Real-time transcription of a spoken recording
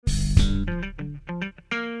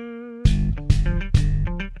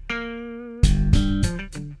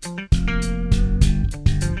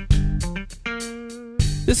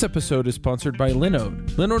This episode is sponsored by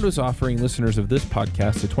Linode. Linode is offering listeners of this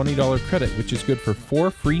podcast a $20 credit, which is good for 4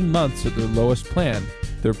 free months at their lowest plan.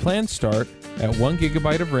 Their plans start at 1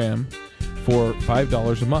 gigabyte of RAM for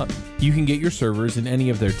 $5 a month. You can get your servers in any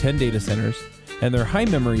of their 10 data centers, and their high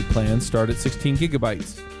memory plans start at 16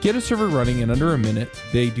 gigabytes. Get a server running in under a minute.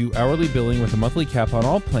 They do hourly billing with a monthly cap on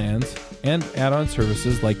all plans and add-on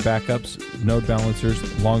services like backups, node balancers,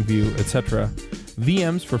 Longview, etc.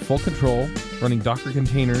 VMs for full control, running Docker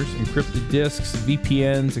containers, encrypted disks,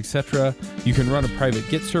 VPNs, etc. You can run a private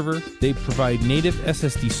Git server. They provide native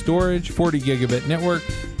SSD storage, 40 gigabit network,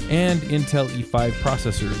 and Intel E5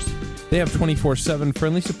 processors. They have 24/7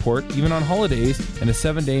 friendly support, even on holidays, and a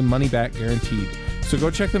 7-day money-back guaranteed. So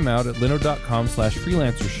go check them out at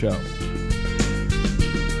linode.com/freelancershow.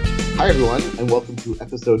 Hi, everyone, and welcome to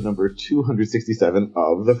episode number 267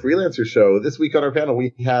 of The Freelancer Show. This week on our panel,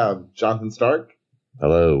 we have Jonathan Stark.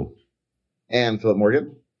 Hello. And Philip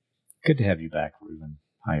Morgan. Good to have you back, Reuven.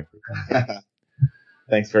 Hi, everyone.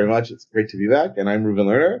 Thanks very much. It's great to be back. And I'm Reuven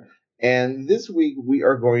Lerner. And this week, we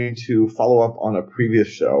are going to follow up on a previous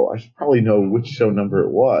show. I should probably know which show number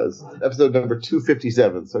it was. Episode number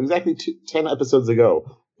 257. So exactly 10 episodes ago,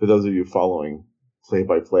 for those of you following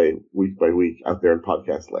play-by-play, week by week out there in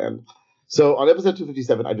podcast land. So on episode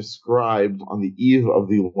 257, I described on the eve of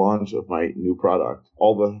the launch of my new product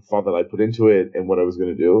all the thought that I put into it and what I was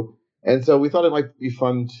going to do. And so we thought it might be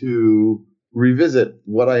fun to revisit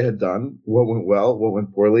what I had done, what went well, what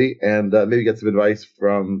went poorly, and maybe get some advice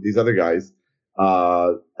from these other guys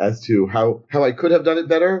as to how I could have done it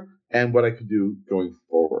better and what I could do going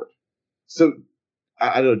forward. So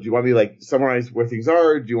I don't know, do you want me to summarize where things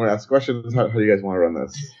are? Do you want to ask questions? How do you guys want to run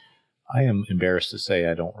this? I am embarrassed to say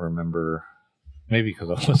I don't remember, maybe because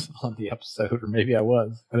I wasn't on the episode, or maybe I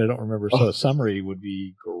was, and I don't remember. So a summary would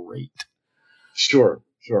be great. Sure.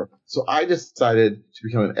 So I decided to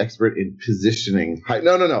become an expert in positioning.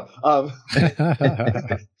 No.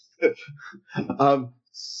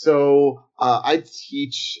 So I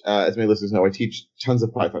teach, as many listeners know, I teach tons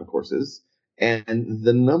of Python courses. And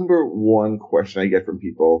the number one question I get from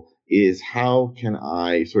people is, how can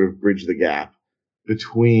I sort of bridge the gap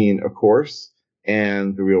between a course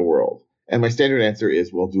and the real world? And my standard answer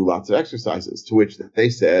is, well, do lots of exercises. To which they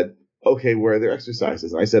said, okay, where are their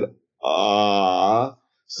exercises? And I said,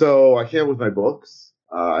 So I came up with my books.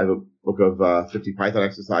 I have a book of 50 Python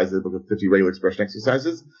exercises, a book of 50 regular expression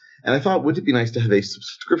exercises. And I thought, wouldn't it be nice to have a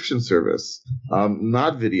subscription service,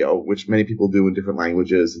 not video, which many people do in different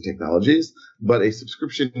languages and technologies, but a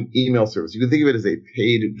subscription email service. You can think of it as a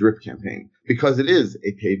paid drip campaign, because it is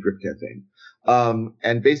a paid drip campaign.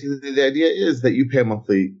 And basically the idea is that you pay a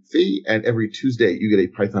monthly fee, and every Tuesday you get a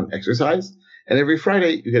Python exercise, and every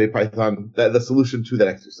Friday you get a Python, the solution to that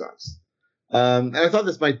exercise. And I thought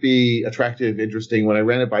this might be attractive, interesting. When I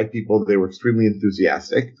ran it by people, they were extremely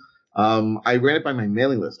enthusiastic. I ran it by my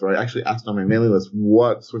mailing list, or I actually asked on my mailing list,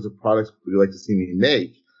 what sorts of products would you like to see me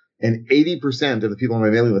make? And 80% of the people on my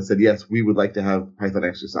mailing list said, yes, we would like to have Python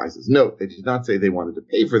exercises. No, they did not say they wanted to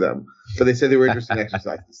pay for them, but they said they were interested in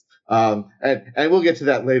exercises. And we'll get to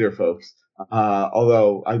that later, folks.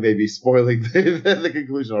 Although I may be spoiling the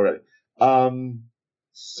conclusion already.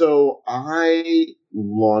 So I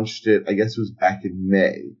launched it, I guess it was back in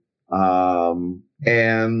May.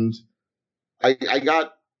 And I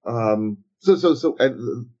got, and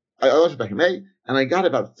I launched it back in May, and I got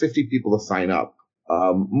about 50 people to sign up,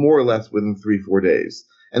 more or less within 3-4 days.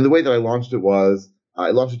 And the way that I launched it was,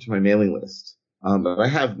 I launched it to my mailing list. But I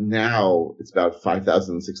have now, it's about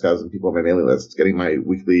 5,000, 6,000 people on my mailing list getting my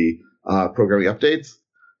weekly programming updates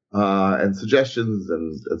and suggestions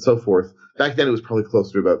and so forth. Back then, it was probably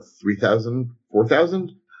closer to about 3,000,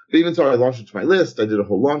 4,000. But even so, I launched it to my list. I did a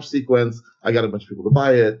whole launch sequence. I got a bunch of people to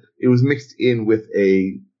buy it. It was mixed in with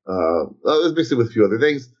a few other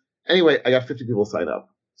things. Anyway, I got 50 people sign up.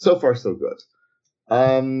 So far, so good.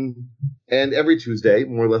 And every Tuesday,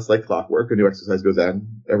 more or less like clockwork, a new exercise goes on.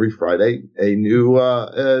 Every Friday, a new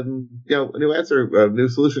answer, a new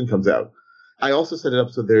solution comes out. I also set it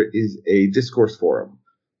up so there is a discourse forum.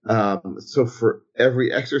 So for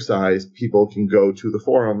every exercise, people can go to the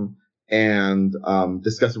forum and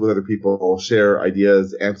discuss it with other people, share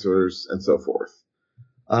ideas, answers, and so forth.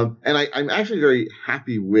 And I'm actually very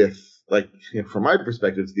happy with, from my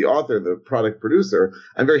perspective, the author, the product producer,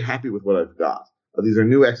 I'm very happy with what I've got. These are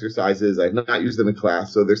new exercises. I've not used them in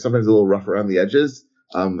class, so they're sometimes a little rough around the edges.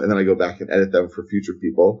 And then I go back and edit them for future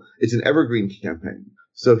people. It's an evergreen campaign.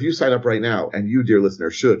 So if you sign up right now, and you, dear listener,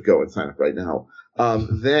 should go and sign up right now,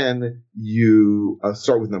 then you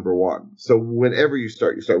start with number one. So whenever you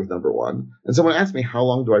start with number one. And someone asked me, how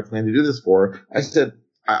long do I plan to do this for? I said,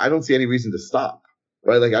 I don't see any reason to stop.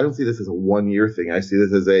 right? Like, I don't see this as a 1-year thing. I see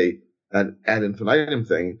this as an ad infinitum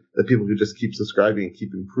thing that people could just keep subscribing and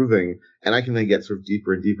keep improving. And I can then get sort of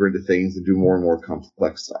deeper and deeper into things and do more and more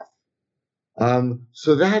complex stuff.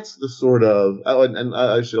 So that's the sort of, and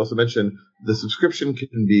I should also mention the subscription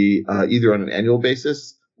can be either on an annual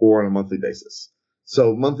basis or on a monthly basis.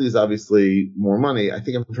 So monthly is obviously more money. I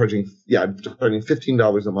think I'm charging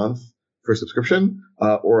 $15 a month for a subscription,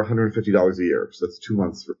 or $150 a year. So that's 2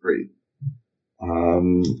 months for free.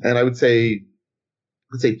 And I would say,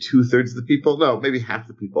 let's say 2/3 of the people, no, maybe half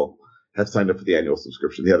the people have signed up for the annual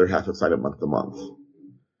subscription. The other half have signed up month to month.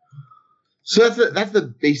 So that's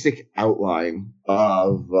the basic outline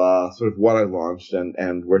of sort of what I launched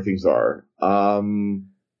and where things are.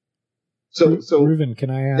 So Reuven, can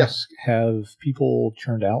I ask, have people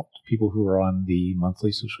churned out? People who are on the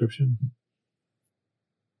monthly subscription?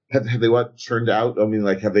 Have they what, churned out? I mean,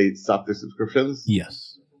 like, have they stopped their subscriptions?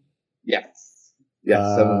 Yes. Yes,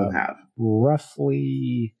 some of them have.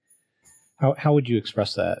 Roughly, how would you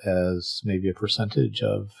express that as maybe a percentage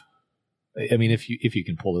of? I mean, if you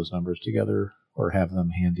can pull those numbers together or have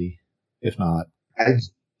them handy. If not, I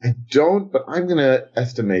don't, but I'm going to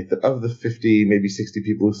estimate that of the 50, maybe 60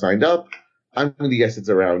 people who signed up, I'm going to guess it's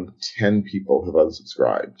around 10 people who have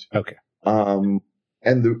unsubscribed. Okay.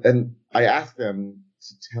 And I asked them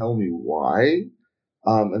to tell me why.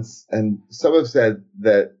 And some have said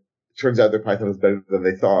that it turns out their Python is better than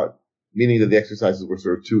they thought, meaning that the exercises were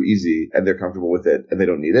sort of too easy and they're comfortable with it and they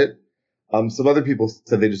don't need it. Some other people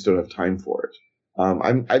said they just don't have time for it.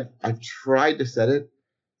 I've tried to set it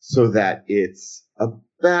so that it's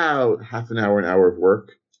about half an hour of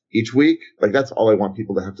work each week. Like, that's all I want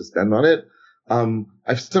people to have to spend on it.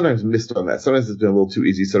 I've sometimes missed on that. Sometimes it's been a little too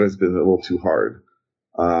easy. Sometimes it's been a little too hard.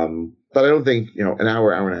 But I don't think, an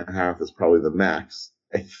hour and a half is probably the max.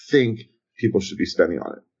 I think people should be spending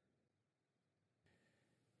on it.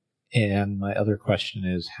 And my other question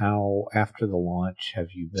is, how, after the launch, how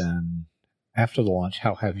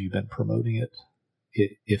have you been promoting it,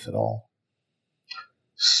 if at all?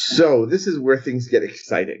 So this is where things get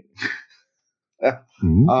exciting. What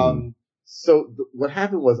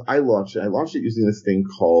happened was I launched it using this thing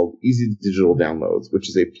called Easy Digital Downloads, which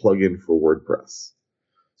is a plugin for WordPress.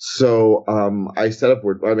 So I set up I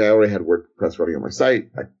already had WordPress running on my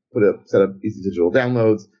site. I set up Easy Digital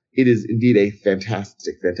Downloads. It is indeed a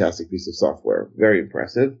fantastic piece of software. Very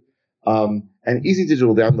impressive. And Easy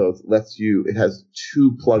Digital Downloads it has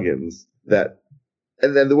 2 plugins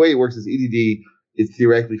and then the way it works is EDD is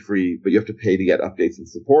theoretically free, but you have to pay to get updates and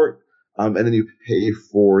support. And then you pay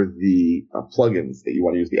for the plugins that you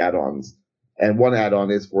want to use, the add-ons. And one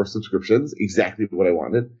add-on is for subscriptions, exactly what I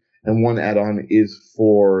wanted. And one add-on is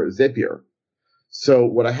for Zapier. So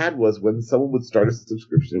what I had was, when someone would start a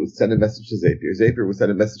subscription, it would send a message to Zapier. Zapier would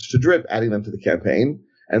send a message to Drip, adding them to the campaign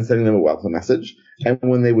and sending them a welcome message. And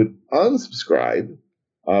when they would unsubscribe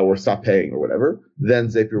or stop paying or whatever, then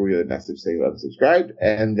Zapier would get a message saying they're unsubscribed,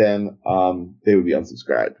 and then they would be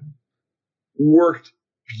unsubscribed. Worked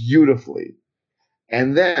beautifully.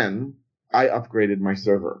 And then I upgraded my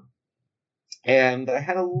server. And I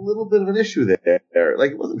had a little bit of an issue there.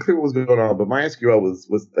 Like, it wasn't clear what was going on, but MySQL was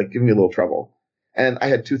like giving me a little trouble. And I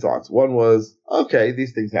had 2 thoughts. One was, okay,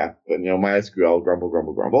 these things happen. MySQL,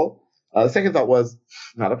 grumble. The second thought was,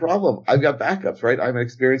 not a problem. I've got backups, right? I'm an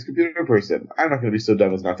experienced computer person. I'm not going to be so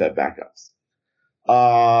dumb as not to have backups.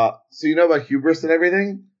 So about hubris and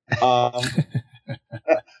everything?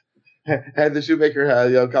 And the shoemaker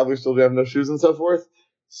had, cobbler still have no shoes and so forth.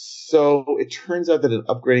 So it turns out that in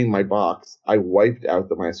upgrading my box, I wiped out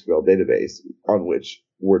the MySQL database on which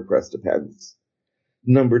WordPress depends.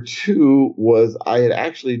 Number 2 was I had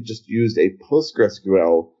actually just used a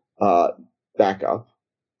PostgreSQL backup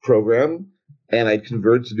program, and I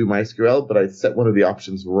converted to do MySQL, but I set one of the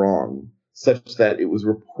options wrong, such that it was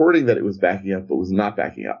reporting that it was backing up, but was not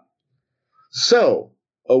backing up. So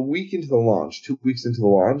a week into the launch, 2 weeks into the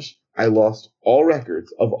launch, I lost all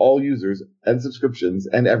records of all users and subscriptions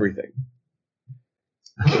and everything.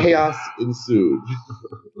 Chaos ensued.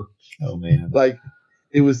 Oh, man. Like,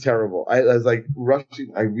 it was terrible. I was like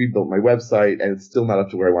rushing. I rebuilt my website, and it's still not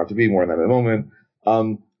up to where I want to be. More on that in a moment.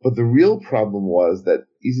 But the real problem was that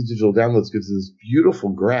Easy Digital Downloads gives this beautiful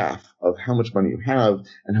graph of how much money you have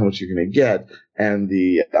and how much you're going to get, and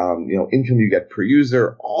the income you get per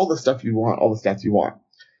user, all the stuff you want, all the stats you want.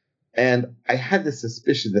 And I had this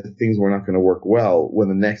suspicion that things were not going to work well when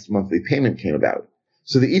the next monthly payment came about.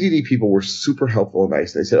 So the EDD people were super helpful and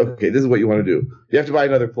nice. They said, okay, this is what you want to do. You have to buy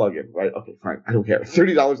another plugin, right? Okay, fine. I don't care.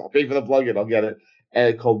 $30, I'll pay for the plugin. I'll get it. And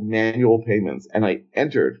it's called manual payments. And I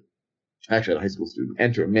entered, actually, a high school student,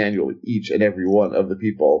 enter manually each and every one of the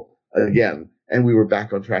people again, and we were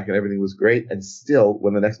back on track and everything was great. And still,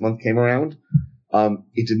 when the next month came around,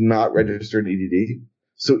 it did not register in EDD.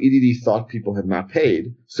 So EDD thought people had not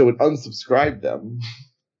paid, so it unsubscribed them.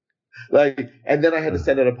 And then I had to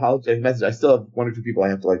send an apologetic message. I still have one or two people I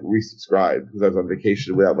have to resubscribe because I was on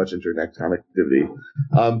vacation without much internet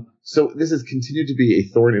connectivity. So this has continued to be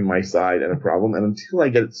a thorn in my side and a problem. And until I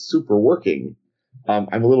get it super working,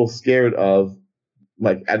 I'm a little scared of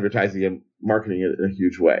advertising and marketing it in a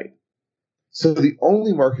huge way. So the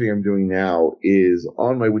only marketing I'm doing now is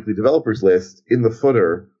on my weekly developers list in the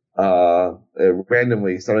footer.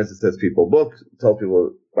 Randomly, sometimes it says people book, tells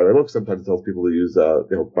people buy my book, sometimes it tells people to use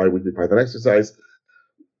bi-weekly Python exercise.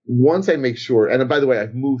 Once I make sure, and by the way,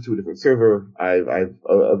 I've moved to a different server. I've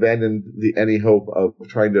abandoned any hope of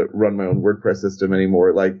trying to run my own WordPress system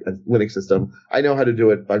anymore, like a Linux system. I know how to do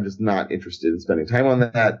it, but I'm just not interested in spending time on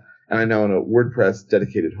that. And I now own a WordPress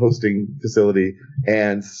dedicated hosting facility,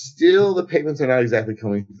 and still the payments are not exactly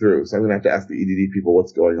coming through. So I'm going to have to ask the EDD people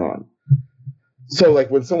what's going on. So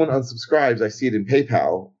when someone unsubscribes, I see it in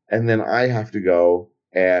PayPal, and then I have to go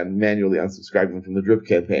and manually unsubscribe them from the drip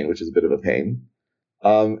campaign, which is a bit of a pain.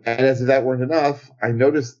 And as if that weren't enough, I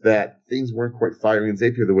noticed that things weren't quite firing in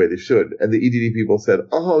Zapier the way they should. And the EDD people said,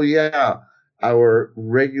 oh, yeah, our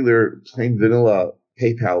regular plain vanilla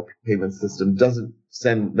PayPal payment system doesn't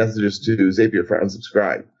send messages to Zapier for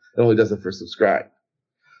unsubscribe. It only does it for subscribe.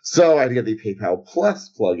 So I had to get the PayPal Plus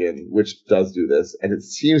plugin, which does do this, and it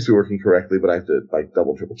seems to be working correctly, but I have to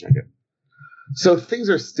double, triple check it. So things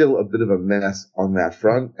are still a bit of a mess on that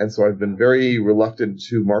front, and so I've been very reluctant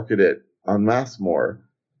to market it en masse more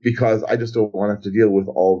because I just don't want to have to deal with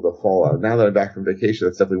all of the fallout. Now that I'm back from vacation,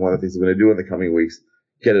 that's definitely one of the things I'm going to do in the coming weeks,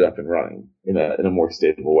 get it up and running in a more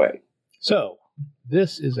stable way. So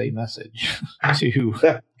this is a message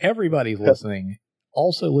to everybody listening.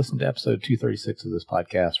 Also listen to episode 236 of this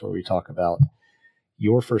podcast where we talk about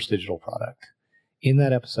your first digital product. In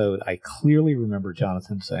that episode, I clearly remember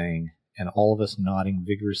Jonathan saying, and all of us nodding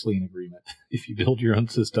vigorously in agreement, if you build your own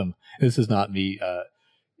system, this is not me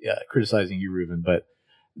criticizing you, Reuven, but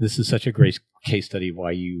this is such a great case study of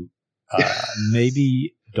why you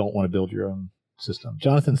maybe don't want to build your own system.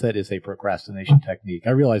 Jonathan said it's a procrastination technique.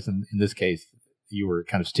 I realize in this case, you were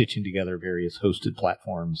kind of stitching together various hosted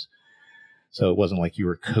platforms. So it wasn't like you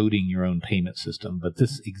were coding your own payment system, but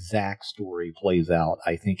this exact story plays out,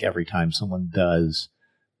 I think, every time someone does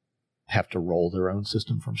have to roll their own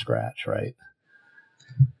system from scratch, right?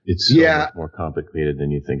 It's so much more complicated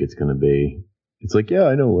than you think it's going to be. It's like, yeah,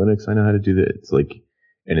 I know Linux. I know how to do that. It's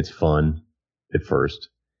and it's fun at first.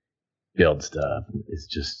 Build stuff is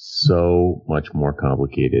just so much more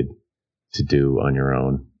complicated to do on your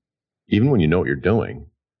own, even when you know what you're doing.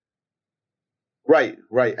 Right.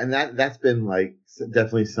 And that's been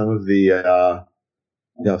definitely some of the,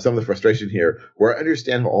 some of the frustration here where I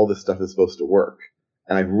understand how all this stuff is supposed to work.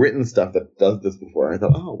 And I've written stuff that does this before. And I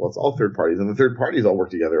thought, oh, well, it's all third parties and the third parties all work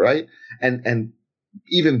together. Right. And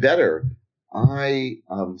even better, I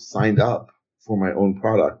signed up for my own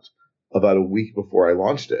product about a week before I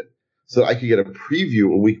launched it so I could get a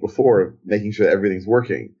preview a week before, making sure that everything's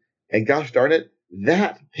working. And gosh darn it,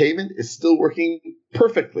 that payment is still working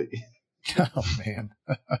perfectly. Oh, man.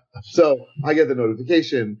 So I get the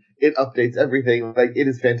notification. It updates everything. It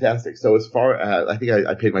is fantastic. So as far as, I think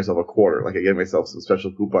I paid myself a quarter. I gave myself some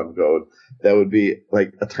special coupon code that would be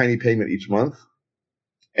a tiny payment each month.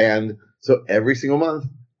 And so every single month,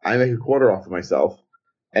 I make a quarter off of myself.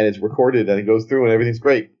 And it's recorded and it goes through and everything's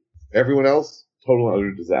great. Everyone else, total and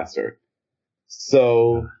utter disaster.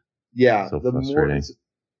 So, yeah. So frustrating.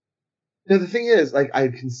 Now, the thing is, I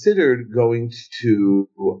had considered going to,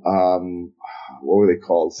 what were they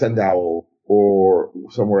called? Sendowl or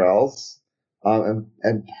somewhere else.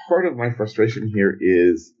 And part of my frustration here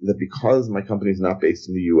is that because my company is not based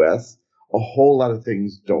in the U.S., a whole lot of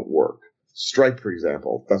things don't work. Stripe, for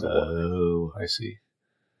example, doesn't work. Oh, I see.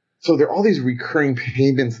 So there are all these recurring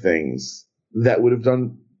payments things that would have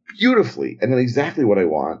done beautifully and done exactly what I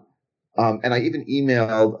want. And I even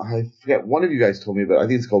emailed, I forget, one of you guys told me about it. I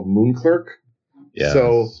think it's called Moonclerk. Yeah,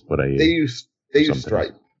 so what I use. They use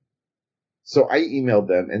Stripe. So I emailed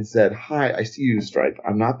them and said, hi, I see you use Stripe.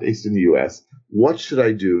 I'm not based in the U.S. What should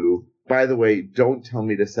I do? By the way, don't tell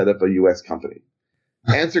me to set up a U.S. company.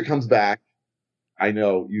 Answer comes back. I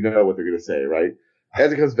know, you know what they're going to say, right?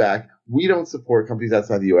 Answer comes back. We don't support companies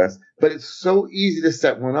outside the U.S., but it's so easy to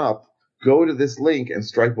set one up. Go to this link and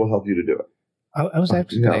Stripe will help you to do it. I was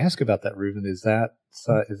actually going to ask about that, Reuven. Is that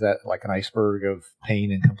like an iceberg of pain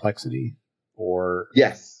and complexity, or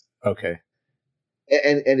yes? Okay,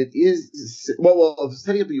 and it is well.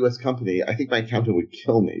 Setting up a U.S. company, I think my accountant would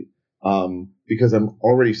kill me. because I'm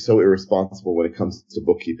already so irresponsible when it comes to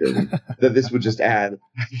bookkeeping that this would just add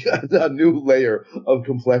a new layer of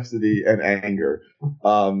complexity and anger.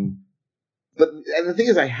 And the thing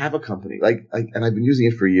is, I have a company, and I've been using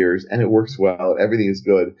it for years, and it works well, and everything is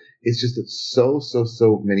good. It's just that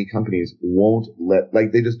so many companies won't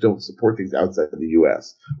they just don't support things outside of the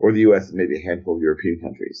U.S. or the U.S. and maybe a handful of European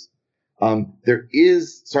countries. So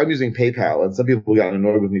I'm using PayPal, and some people got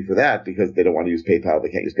annoyed with me for that because they don't want to use PayPal. They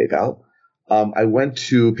can't use PayPal. I went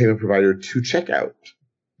to payment provider 2Checkout,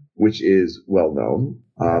 which is well known,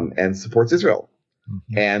 and supports Israel.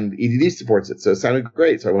 Mm-hmm. And EDD supports it. So it sounded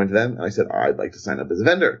great. So I went to them and I said, I'd like to sign up as a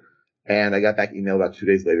vendor. And I got back email about 2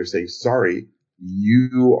 days later saying, sorry,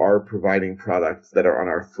 you are providing products that are on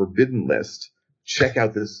our forbidden list. Check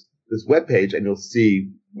out this webpage and you'll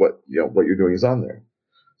see what you're doing is on there.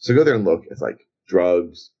 So go there and look. It's like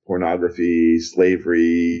drugs, pornography,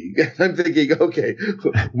 slavery. I'm thinking, okay,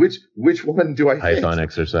 which one do I Python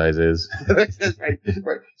exercises.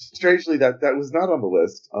 right. Strangely, that was not on the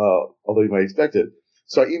list, although you might expect it.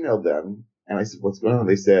 So I emailed them and I said, what's going on?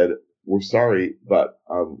 They said, we're sorry, but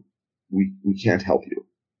we can't help you.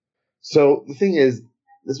 So the thing is,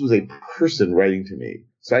 this was a person writing to me.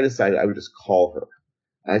 So I decided I would just call her.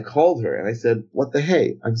 And I called her and I said, what the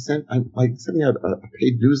hey? I'm sending out a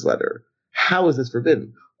paid newsletter. How is this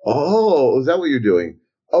forbidden? Oh, is that what you're doing?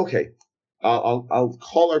 Okay. I'll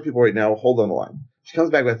call our people right now. Hold on the line. She comes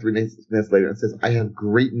back about 3 minutes later and says, I have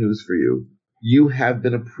great news for you. You have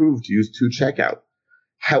been approved to use 2Checkout.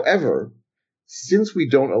 However, since we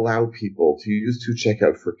don't allow people to use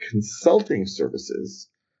 2Checkout for consulting services,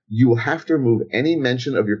 you will have to remove any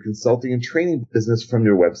mention of your consulting and training business from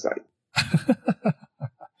your website.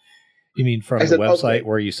 You mean from the website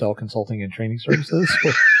where you sell consulting and training services?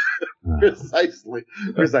 Precisely.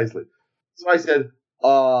 So I said,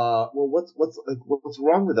 well, what's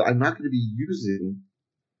wrong with it? I'm not going to be using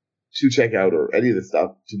 2Checkout or any of this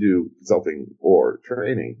stuff to do consulting or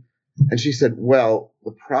training. And she said, well,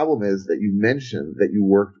 the problem is that you mentioned that you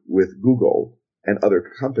worked with Google and other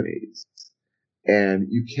companies, and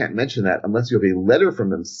you can't mention that unless you have a letter from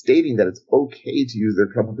them stating that it's okay to use their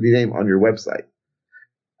company name on your website.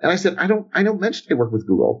 And I said, I don't mention I work with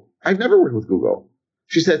Google. I've never worked with Google.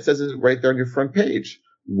 She said, it says it right there on your front page.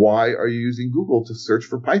 Why are you using Google to search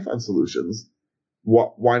for Python solutions?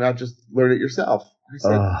 Why not just learn it yourself? I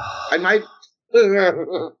said, I might.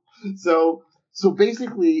 So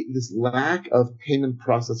basically, this lack of payment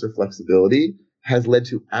processor flexibility has led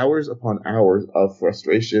to hours upon hours of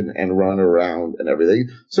frustration and run around and everything.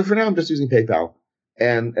 So for now, I'm just using PayPal.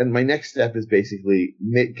 And my next step is basically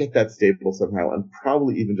get that stable somehow and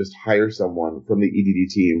probably even just hire someone from the EDD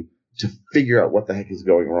team to figure out what the heck is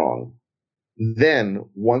going wrong. Then,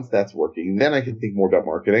 once that's working, then I can think more about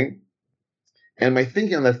marketing. And my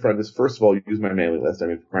thinking on that front is, first of all, use my mailing list. I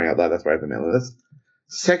mean, crying out loud, that's why I have the mailing list.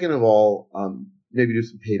 Second of all, maybe do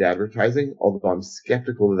some paid advertising, although I'm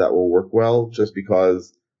skeptical that will work well just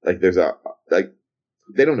because, they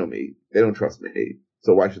don't know me. They don't trust me.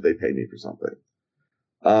 So why should they pay me for something?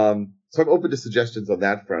 So I'm open to suggestions on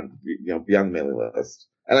that front, beyond the mailing list.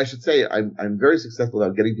 And I should say I'm very successful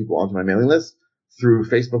about getting people onto my mailing list through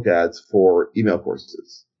Facebook ads for email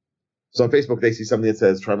courses. So on Facebook, they see something that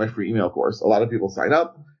says, try my free email course. A lot of people sign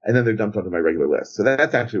up, and then they're dumped onto my regular list. So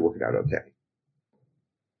that's actually working out okay.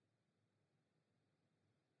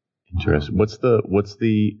 Interesting. What's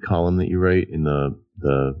the column that you write in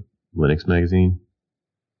the Linux magazine?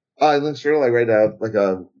 In Linux Journal, I write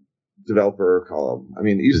a developer column. I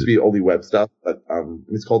mean, it used to be only web stuff, but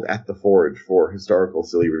it's called At the Forge for historical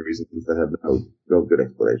silly reasons that have no good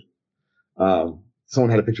explanation. Someone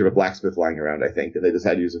had a picture of a blacksmith lying around, I think, and they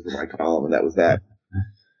decided to use it for my column, and that was that.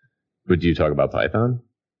 Would you talk about Python?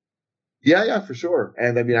 Yeah, for sure.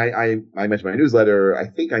 And I mean, I mentioned my newsletter. I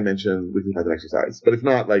think I mentioned weekly Python exercise, but if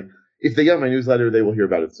not, if they get my newsletter, they will hear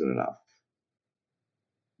about it soon enough.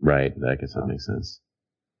 Right. I guess that makes sense.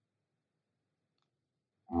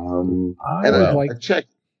 I checked.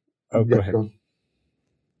 Oh, go ahead.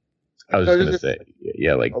 I was just going to say,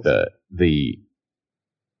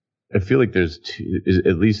 I feel like there's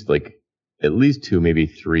at least two, maybe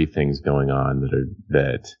three things going on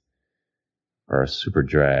that are a super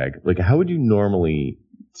drag. Like, how would you normally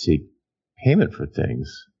take payment for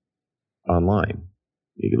things online?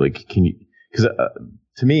 Like, can you? Because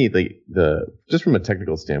to me, just from a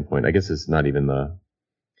technical standpoint, I guess it's not even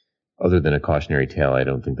other than a cautionary tale. I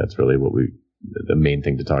don't think that's really the main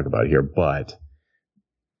thing to talk about here. But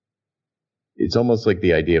it's almost like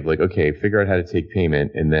the idea of okay, figure out how to take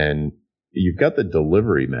payment, and then you've got the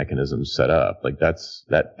delivery mechanism set up.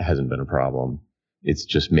 That hasn't been a problem. It's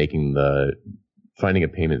just making the finding a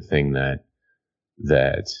payment thing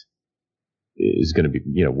that is going to be,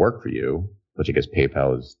 work for you, which I guess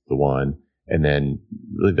PayPal is the one. And then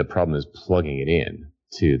really the problem is plugging it in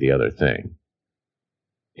to the other thing.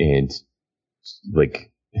 And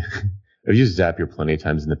like, I've used Zapier plenty of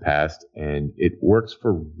times in the past, and it works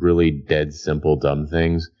for really dead simple, dumb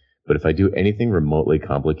things. But if I do anything remotely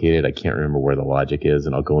complicated, I can't remember where the logic is,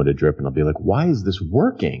 and I'll go into Drip and I'll be like, why is this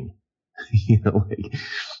working?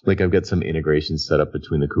 Like I've got some integration set up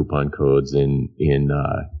between the coupon codes in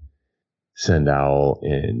SendOwl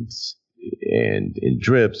and in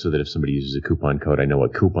Drip, so that if somebody uses a coupon code, I know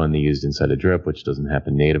what coupon they used inside of Drip, which doesn't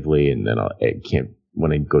happen natively. And then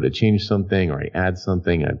when I go to change something or I add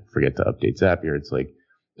something, I forget to update Zapier. It's like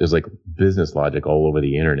there's like business logic all over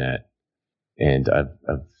the internet, and I've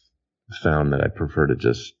found that I prefer to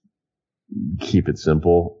just keep it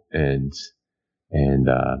simple and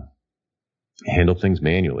handle things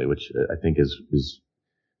manually, which I think is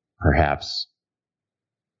perhaps.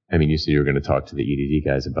 I mean, you said you were going to talk to the EDD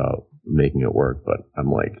guys about making it work, but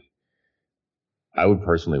I'm like, I would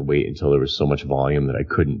personally wait until there was so much volume that I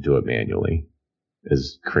couldn't do it manually.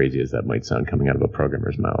 As crazy as that might sound coming out of a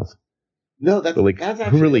programmer's mouth. No, that's actually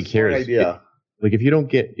who really cares? Idea. If you don't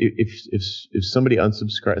get if somebody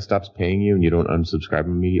stops paying you and you don't unsubscribe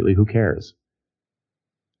immediately, who cares?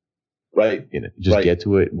 Right. Just get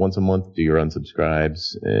to it once a month, do your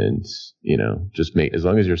unsubscribes, and just make, as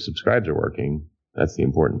long as your subscribes are working, that's the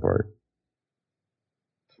important part.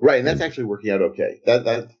 Right, and that's actually working out okay.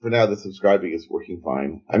 That for now, the subscribing is working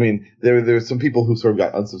fine. I mean, there's some people who sort of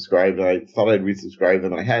got unsubscribed, and I thought I'd resubscribe,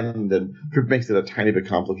 and I hadn't, and Drip makes it a tiny bit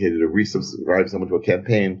complicated to resubscribe someone to a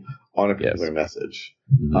campaign on a particular message.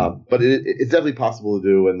 Mm-hmm. But it's definitely possible to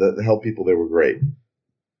do, and the help people there were great.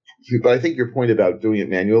 But I think your point about doing it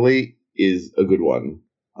manually is a good one.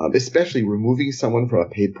 Especially removing someone from a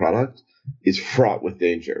paid product is fraught with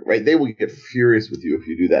danger, right? They will get furious with you if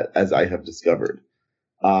you do that, as I have discovered.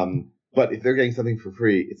 But if they're getting something for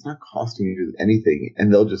free, it's not costing you anything,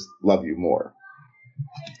 and they'll just love you more.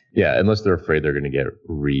 Yeah, unless they're afraid they're going to get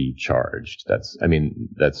recharged. That's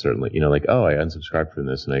certainly, like, oh, I unsubscribed from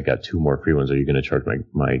this and I got 2 more free ones. Are you going to charge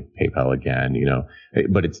my PayPal again?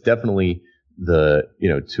 But it's definitely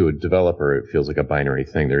to a developer, it feels like a binary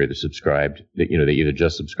thing. They're either subscribed, they either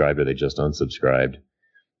just subscribed or they just unsubscribed.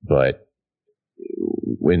 But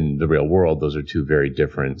in the real world, those are 2 very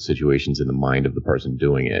different situations in the mind of the person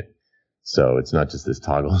doing it. So it's not just this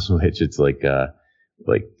toggle switch. It's like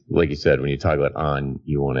you said, when you toggle it on,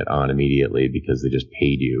 you want it on immediately because they just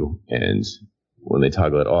paid you. And when they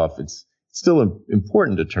toggle it off, it's still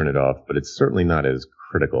important to turn it off, but it's certainly not as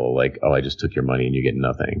critical. Like, oh, I just took your money and you get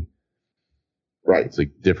nothing. Right. It's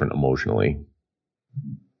like different emotionally.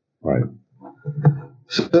 Right.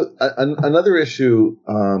 So another issue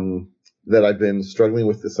that I've been struggling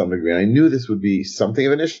with to some degree, and I knew this would be something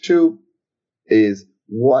of an issue, is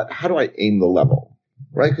how do I aim the level,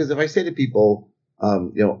 right? Because if I say to people,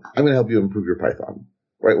 I'm going to help you improve your Python,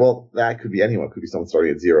 right? Well, that could be anyone. It could be someone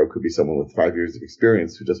starting at 0. It could be someone with 5 years of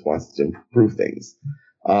experience who just wants to improve things.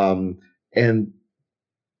 And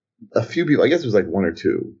a few people, I guess it was like 1 or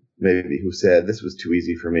 2, maybe, who said, this was too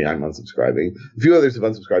easy for me, I'm unsubscribing. A few others have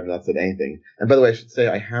unsubscribed and not said anything. And by the way, I should say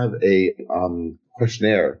I have a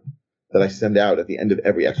questionnaire that I send out at the end of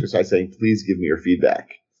every exercise saying, please give me your feedback.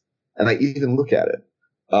 And I even look at it.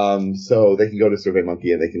 So they can go to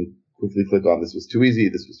SurveyMonkey and they can quickly click on, this was too easy,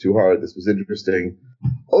 this was too hard, this was interesting.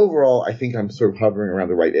 Overall, I think I'm sort of hovering around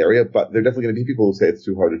the right area, but there are definitely going to be people who say it's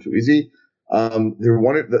too hard or too easy. There were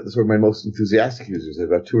one of the sort of my most enthusiastic users,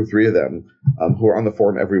 about 2 or 3 of them, who are on the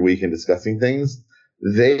forum every week and discussing things.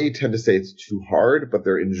 They tend to say it's too hard, but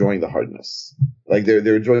they're enjoying the hardness. Like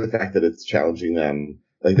they're enjoying the fact that it's challenging them.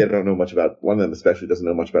 Like they don't know much about, one of them especially doesn't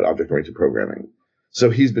know much about object-oriented programming.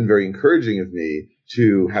 So he's been very encouraging of me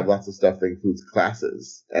to have lots of stuff that includes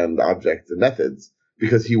classes and objects and methods,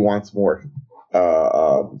 because he wants more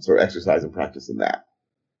sort of exercise and practice in that.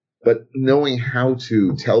 But knowing how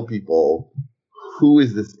to tell people who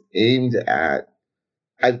is this aimed at,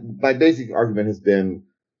 my basic argument has been,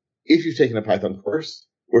 if you've taken a Python course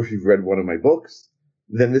or if you've read one of my books,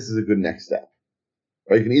 then this is a good next step.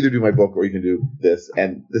 Or you can either do my book or you can do this,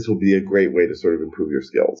 and this will be a great way to sort of improve your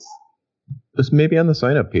skills. Just maybe on the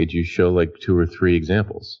sign up page, you show like 2 or 3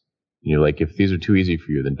 examples. You're like, if these are too easy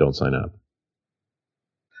for you, then don't sign up.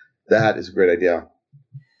 That is a great idea.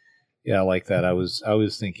 Yeah, I like that. I was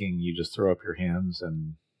thinking you just throw up your hands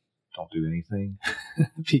and don't do anything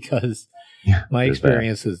because my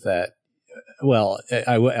experience is that, well,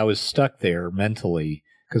 I was stuck there mentally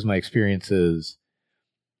because my experience is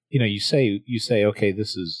you say, okay,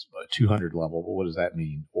 this is a 200 level, but what does that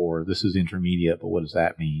mean? Or this is intermediate, but what does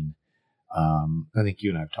that mean? I think you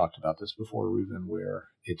and I have talked about this before, Reuven, where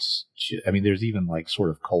there's even like sort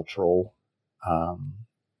of cultural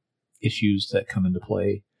issues that come into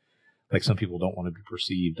play. Like some people don't want to be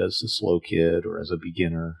perceived as a slow kid or as a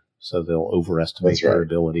beginner, so they'll overestimate their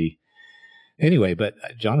ability. Anyway, but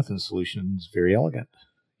Jonathan's solution is very elegant.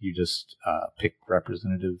 You just pick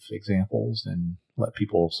representative examples and let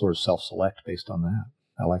people sort of self-select based on that.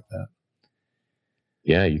 I like that.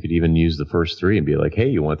 Yeah, you could even use the first three and be like, hey,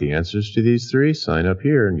 you want the answers to these three? Sign up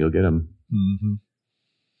here and you'll get them. Mm-hmm.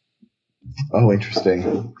 Oh,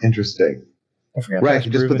 interesting. I forgot. Right,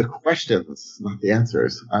 you just put the questions, not the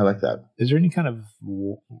answers. I like that. Is there any kind of,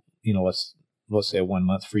 let's say a 1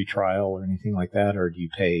 month free trial or anything like that, or do you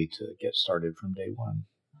pay to get started from day one?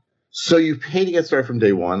 So you pay to get started from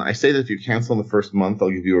day one. I say that if you cancel in the first month, I'll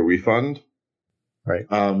give you a refund. Right.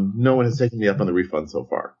 No one has taken me up on the refund so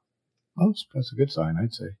far. Oh, that's a good sign,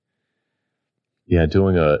 I'd say. Yeah,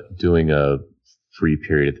 doing a free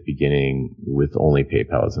period at the beginning with only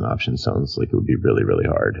PayPal as an option sounds like it would be really, really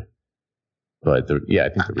hard. But I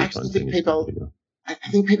think the refund thing is pretty good. I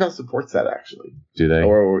think PayPal supports that, actually. Do they?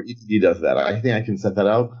 Or ETD does that. I think I can set that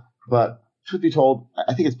out. But truth be told,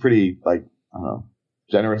 I think it's pretty,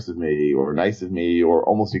 generous of me or nice of me or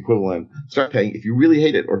almost equivalent. Start paying. If you really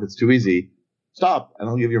hate it or if it's too easy, stop and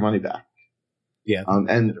I'll give your money back. Yeah.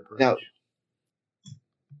 And now,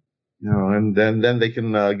 and then they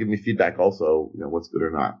can give me feedback also, what's good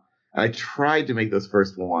or not. And I tried to make those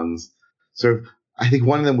first ones sort of, I think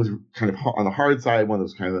one of them was kind of on the hard side, one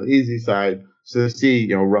was kind of on the easy side. So to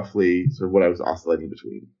see, roughly sort of what I was oscillating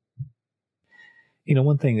between.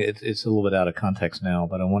 One thing, it's a little bit out of context now,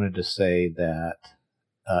 but I wanted to say that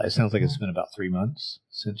it sounds like it's been about 3 months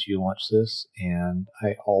since you launched this. And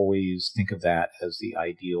I always think of that as the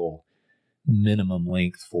ideal minimum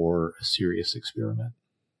length for a serious experiment,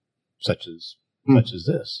 such as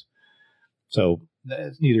this. So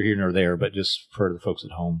it's neither here nor there, but just for the folks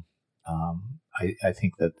at home, I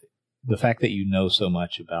think that the fact that you know so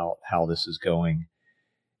much about how this is going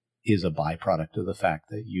is a byproduct of the fact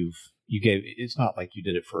that it's not like you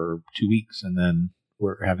did it for 2 weeks and then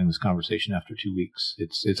we're having this conversation after 2 weeks.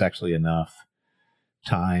 It's actually enough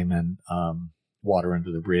time and water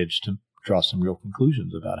under the bridge to draw some real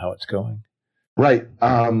conclusions about how it's going. Right.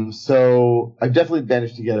 So I've definitely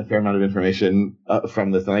managed to get a fair amount of information from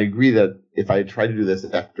this. And I agree that if I had tried to do this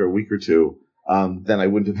after a week or two, then I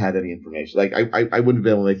wouldn't have had any information. Like I wouldn't have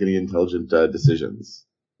been able to make any intelligent decisions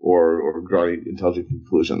or draw any intelligent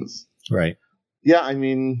conclusions. Right. Yeah. I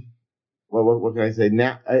mean, well, what can I say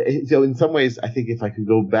now? So in some ways, I think if I could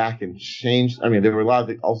go back and change, there were a lot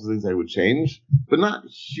of things I would change, but not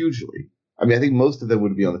hugely. I think most of them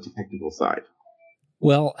would be on the technical side.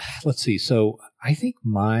 Well, let's see. So I think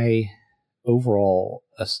my overall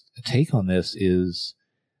take on this is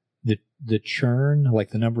the churn,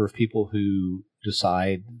 like the number of people who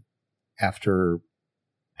decide after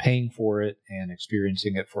paying for it and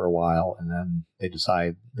experiencing it for a while, and then they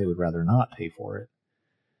decide they would rather not pay for it.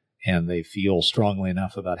 And they feel strongly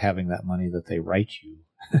enough about having that money that they write you,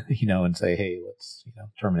 and say, hey, let's,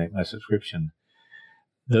 terminate my subscription.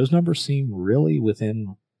 Those numbers seem really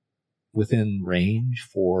within range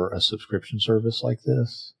for a subscription service like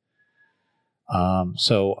this.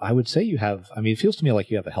 So I would say it feels to me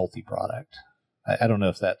like you have a healthy product. I don't know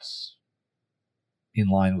if that's in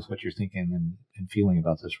line with what you're thinking and feeling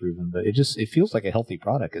about this, Reuven, but it feels like a healthy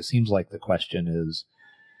product. It seems like the question is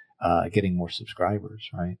getting more subscribers,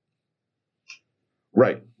 right?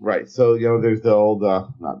 Right. So, there's the old,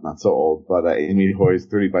 not so old, but Amy Hoy's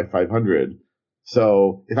 30 by 500.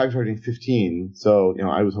 So if I'm charging 15, so,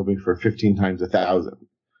 I was hoping for 15 times 1,000.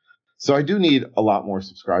 So I do need a lot more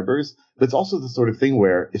subscribers, but it's also the sort of thing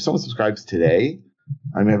where if someone subscribes today,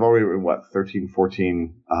 I've already written 13,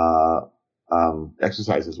 14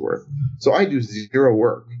 exercises worth. So I do zero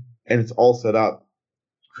work and it's all set up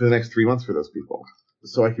for the next 3 months for those people.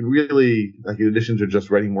 So I can really, in addition to just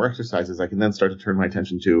writing more exercises, I can then start to turn my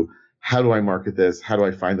attention to how do I market this? How do I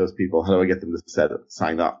find those people? How do I get them to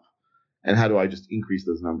sign up? And how do I just increase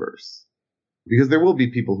those numbers? Because there will be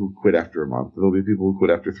people who quit after a month. There will be people who quit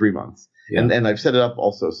after 3 months. Yeah. And I've set it up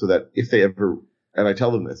also so that if they ever, and I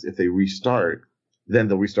tell them this, if they restart, then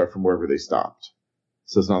they'll restart from wherever they stopped.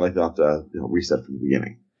 So it's not like they'll have to reset from the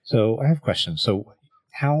beginning. So I have questions. So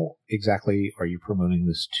how exactly are you promoting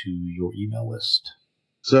this to your email list?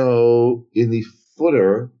 So in the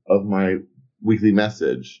footer of my weekly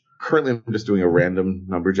message, currently I'm just doing a random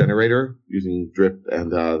number generator using Drip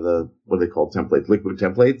and what are they called? Templates, liquid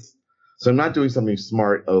templates. So I'm not doing something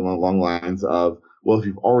smart along the lines of, well, if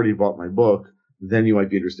you've already bought my book, then you might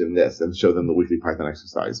be interested in this, and show them the weekly Python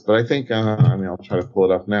exercise. But I think, I'll try to pull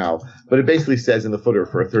it up now. But it basically says in the footer,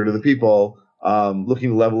 for a third of the people looking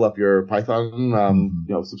to level up your Python,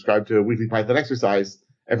 subscribe to a weekly Python exercise.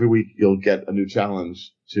 Every week you'll get a new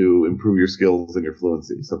challenge to improve your skills and your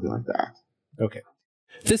fluency, something like that. Okay.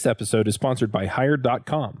 This episode is sponsored by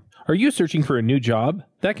Hired.com. Are you searching for a new job?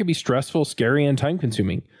 That can be stressful, scary, and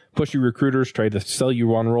time-consuming. Pushy recruiters try to sell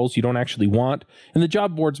you on roles you don't actually want, and the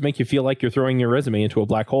job boards make you feel like you're throwing your resume into a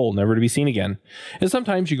black hole, never to be seen again. And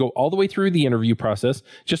sometimes you go all the way through the interview process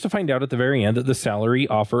just to find out at the very end that the salary,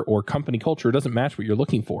 offer, or company culture doesn't match what you're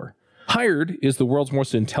looking for. Hired is the world's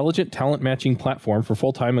most intelligent talent matching platform for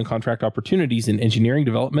full-time and contract opportunities in engineering,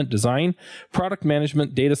 development, design, product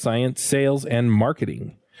management, data science, sales, and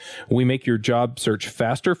marketing. We make your job search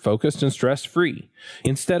faster, focused, and stress-free.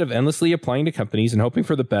 Instead of endlessly applying to companies and hoping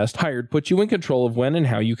for the best, Hired puts you in control of when and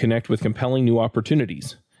how you connect with compelling new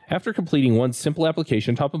opportunities. After completing one simple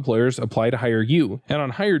application, top employers apply to hire you, and on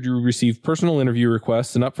Hired you receive personal interview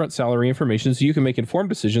requests and upfront salary information so you can make informed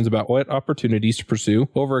decisions about what opportunities to pursue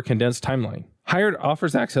over a condensed timeline. Hired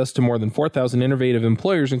offers access to more than 4,000 innovative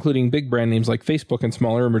employers, including big brand names like Facebook and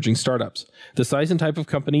smaller emerging startups. The size and type of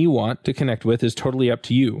company you want to connect with is totally up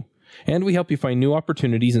to you. And we help you find new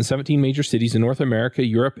opportunities in 17 major cities in North America,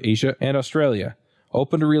 Europe, Asia, and Australia.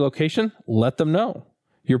 Open to relocation? Let them know.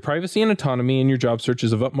 Your privacy and autonomy in your job search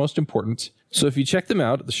is of utmost importance. So if you check them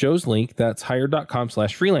out at the show's link, that's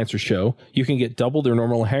hired.com/freelancer show, you can get double their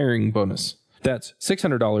normal hiring bonus. That's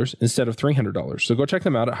 $600 instead of $300. So go check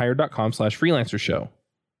them out at hired.com/freelancer show.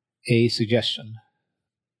 A suggestion.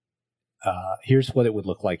 Here's what it would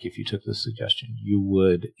look like if you took this suggestion. You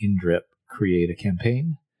would, in Drip, create a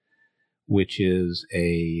campaign, which is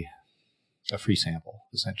a free sample,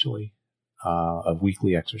 essentially, of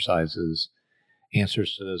weekly exercises,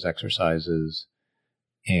 answers to those exercises.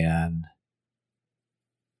 And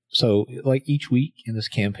so, like, each week in this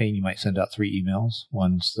campaign, you might send out 3 emails.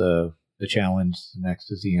 One's the challenge, the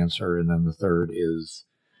next is the answer, and then the third is,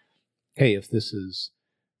 hey, if this is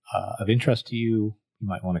of interest to you, you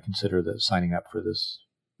might want to consider signing up for this,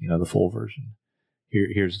 the full version.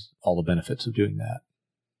 Here's all the benefits of doing that.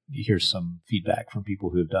 Here's some feedback from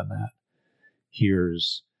people who have done that.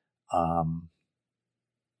 Here's,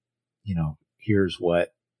 here's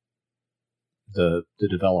what the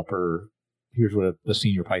developer, here's what the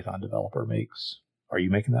senior Python developer makes. Are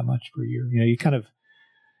you making that much per year?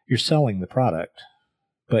 You're selling the product,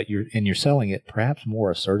 but you're selling it perhaps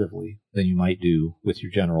more assertively than you might do with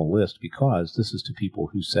your general list, because this is to people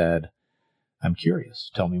who said, I'm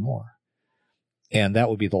curious, tell me more. And that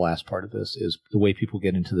would be the last part of this, is the way people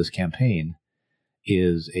get into this campaign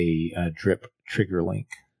is a Drip trigger link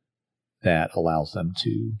that allows them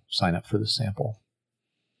to sign up for the sample.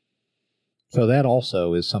 So that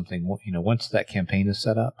also is something, once that campaign is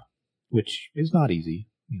set up, which is not easy,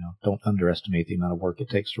 don't underestimate the amount of work it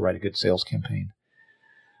takes to write a good sales campaign.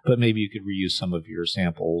 But maybe you could reuse some of your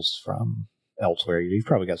samples from elsewhere. You've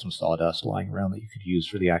probably got some sawdust lying around that you could use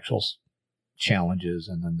for the actual challenges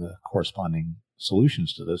and then the corresponding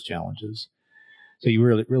solutions to those challenges. So you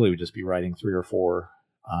really would just be writing 3 or 4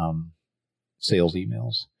 sales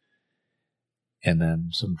emails, and then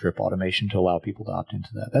some Drip automation to allow people to opt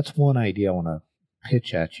into that. That's one idea I want to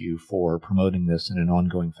pitch at you for promoting this in an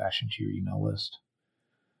ongoing fashion to your email list.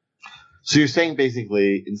 So you're saying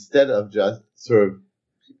basically, instead of just sort of,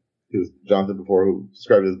 it was Jonathan before who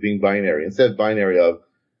described it as being binary, instead of binary of,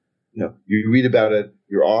 you read about it,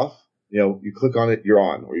 you're off, you click on it, you're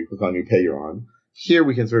on, or you click on, you pay, you're on. Here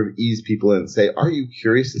we can sort of ease people in and say, are you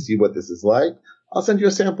curious to see what this is like? I'll send you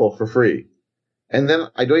a sample for free. And then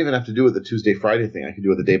I don't even have to do it the Tuesday, Friday thing. I can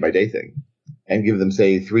do it the day-by-day thing and give them,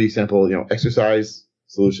 say, 3 sample, exercise,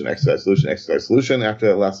 solution, exercise, solution, exercise, solution. After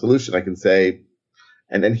that last solution, I can say,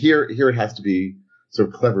 and then here it has to be sort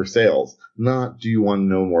of clever sales. Not, do you want to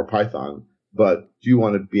know more Python, but do you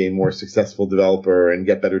want to be a more successful developer and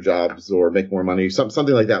get better jobs or make more money?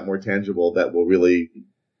 Something like that, more tangible, that will really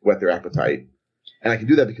whet their appetite. And I can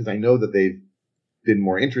do that because I know that they've been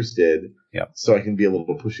more interested, so I can be a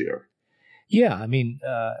little pushier. Yeah,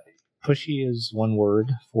 pushy is one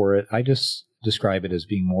word for it. I just describe it as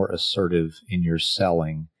being more assertive in your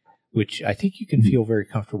selling, which I think you can feel very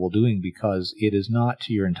comfortable doing because it is not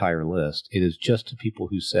to your entire list. It is just to people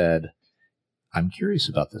who said, I'm curious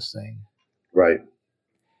about this thing. Right.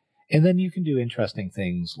 And then you can do interesting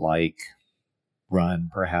things like run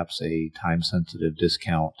perhaps a time-sensitive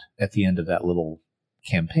discount at the end of that little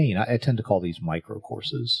campaign. I tend to call these micro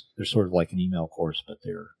courses. They're sort of like an email course, but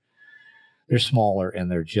they're smaller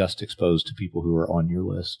and they're just exposed to people who are on your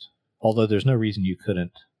list. Although there's no reason you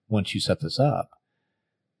couldn't, once you set this up,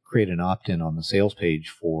 create an opt-in on the sales page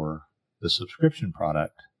for the subscription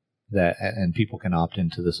product and people can opt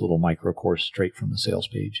into this little micro course straight from the sales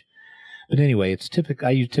page. But anyway,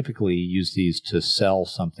 I typically use these to sell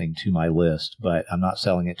something to my list, but I'm not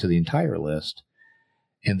selling it to the entire list,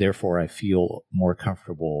 and therefore I feel more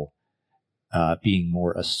comfortable being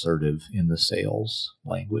more assertive in the sales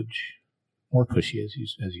language, more pushy, as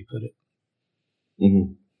you put it.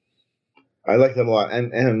 Mm-hmm. I like that a lot,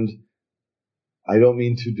 and I don't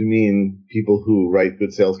mean to demean people who write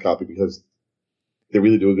good sales copy because they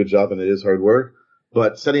really do a good job and it is hard work.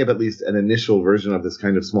 But setting up at least an initial version of this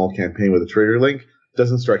kind of small campaign with a trigger link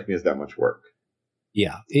doesn't strike me as that much work.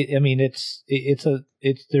 Yeah, there's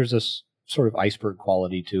a sort of iceberg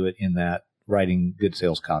quality to it in that writing good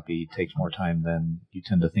sales copy takes more time than you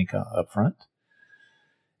tend to think up front.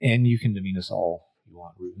 And you can demean us all if you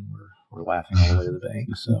want, Reuven. We're laughing all the way to the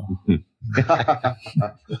bank. So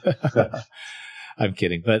I'm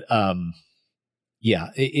kidding, but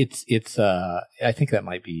yeah, it's I think that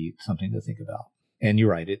might be something to think about. And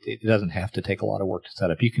you're right. It doesn't have to take a lot of work to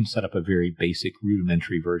set up. You can set up a very basic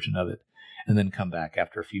rudimentary version of it and then come back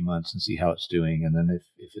after a few months and see how it's doing. And then if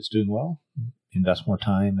it's doing well, invest more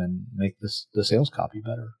time and make the sales copy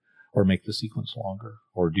better or make the sequence longer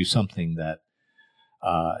or do something that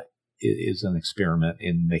is an experiment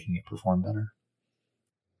in making it perform better.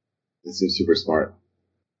 This is super smart.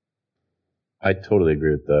 I totally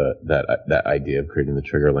agree with that idea of creating the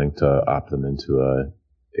trigger link to opt them into a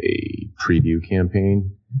preview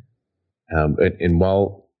campaign. And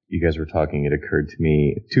while you guys were talking, it occurred to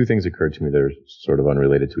me, two things occurred to me that are sort of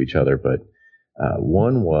unrelated to each other. But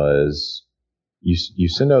one was you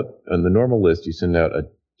send out, on the normal list, you send out a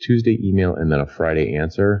Tuesday email and then a Friday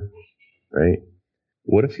answer, right?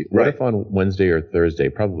 What if on Wednesday or Thursday,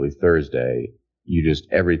 probably Thursday,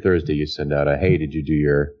 every Thursday you send out a, hey, did you do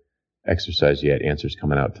your exercise yet? Answers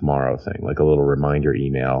coming out tomorrow thing, like a little reminder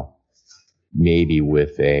email, maybe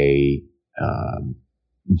with a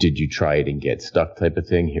did you try it and get stuck type of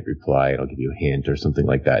thing, hit reply and I'll give you a hint or something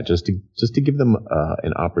like that, just to give them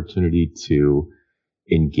an opportunity to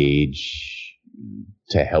engage,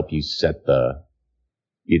 to help you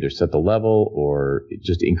either set the level or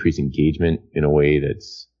just increase engagement in a way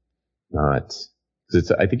that's not,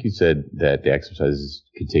 because I think you said that the exercises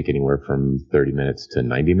could take anywhere from 30 minutes to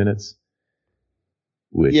 90 minutes.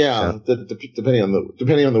 Depending on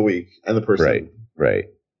the week and the person. Right.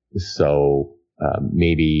 So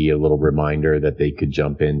maybe a little reminder that they could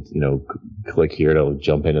jump in, click here to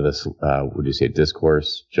jump into this, would you say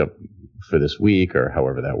discourse, jump for this week or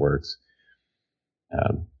however that works.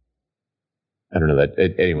 I don't know that.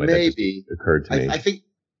 Anyway, maybe that just occurred to me.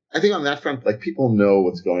 I think on that front, like, people know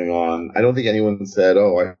what's going on. I don't think anyone said,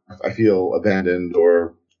 "Oh, I feel abandoned,"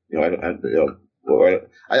 or I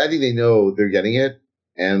think they know they're getting it.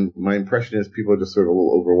 And my impression is people are just sort of a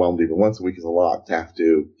little overwhelmed. Even once a week is a lot to have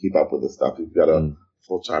to keep up with this stuff. You've got a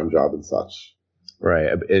full-time job and such.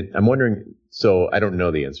 Right. I'm wondering. So I don't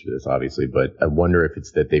know the answer to this, obviously, but I wonder if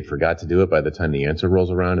it's that they forgot to do it by the time the answer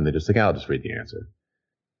rolls around, and they're just like, "I'll just read the answer,"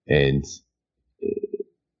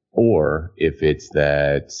 or if it's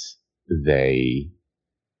that they,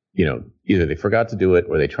 either they forgot to do it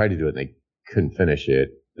or they tried to do it and they couldn't finish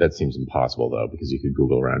it. That seems impossible, though, because you could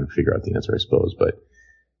Google around and figure out the answer, I suppose. But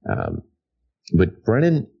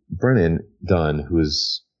Brennan Dunn, who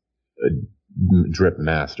is a drip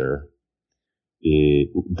master,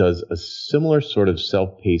 does a similar sort of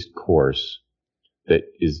self-paced course that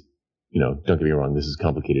is, don't get me wrong, this is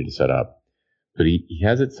complicated to set up, but he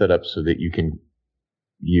has it set up so that you can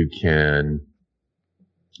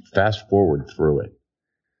fast forward through it.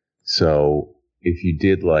 So if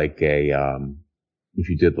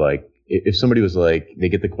somebody was like, they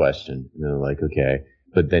get the question and they're like, okay,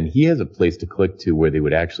 but then he has a place to click to where they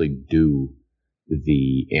would actually do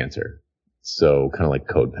the answer. So kind of like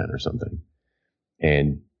CodePen or something.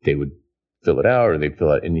 And they would fill it out, or they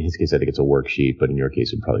fill out, in his case, I think it's a worksheet, but in your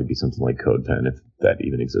case, it would probably be something like CodePen, if that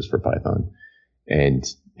even exists for Python. And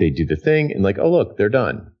they do the thing and like, oh, look, they're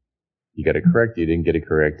done. You got it correct. You didn't get it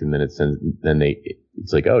correct. And then it's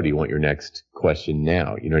like, oh, do you want your next question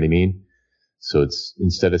now? You know what I mean? So it's,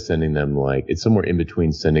 instead of sending them it's somewhere in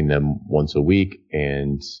between sending them once a week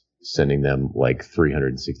and sending them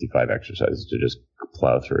 365 exercises to just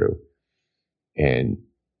plow through. And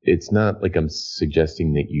it's not like I'm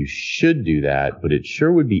suggesting that you should do that, but it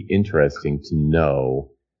sure would be interesting to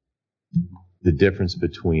know the difference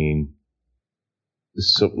between,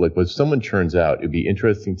 when someone churns out, it'd be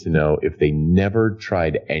interesting to know if they never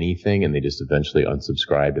tried anything and they just eventually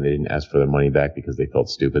unsubscribed and they didn't ask for their money back because they felt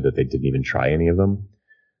stupid that they didn't even try any of them,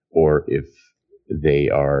 or if they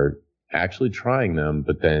are actually trying them,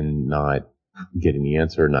 but then not getting the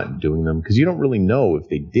answer, not doing them? Because you don't really know if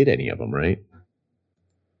they did any of them, right?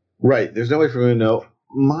 Right. There's no way for me to know.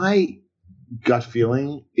 My gut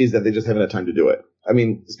feeling is that they just haven't had time to do it. I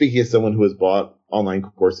mean, speaking as someone who has bought online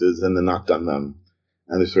courses and then not done them,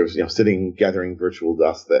 and they're sort of sitting gathering virtual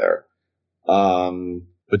dust there.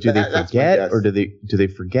 But do they forget, or do they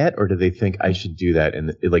forget, or do they think I should do that,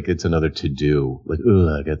 and like it's another to do? Like,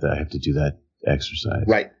 I got that. I have to do that exercise.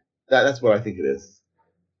 Right. That's what I think it is.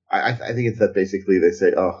 I think it's that basically they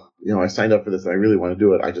say, oh, I signed up for this and I really want to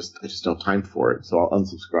do it. I just don't have time for it, so I'll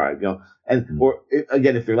unsubscribe. Or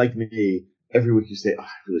again, if you're like me, every week you say, oh, I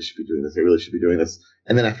really should be doing this. I really should be doing this,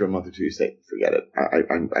 and then after a month or two, you say, forget it.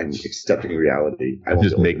 I'm accepting reality. I'm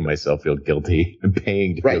just making myself feel guilty. I'm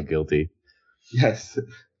paying to feel guilty. Yes.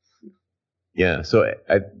 Yeah. So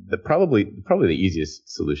probably the easiest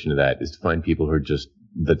solution to that is to find people who are just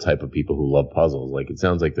the type of people who love puzzles. Like, it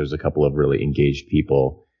sounds like there's a couple of really engaged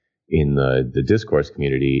people in the discourse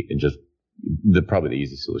community, and just probably the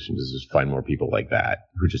easiest solution is just find more people like that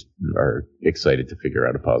who just are excited to figure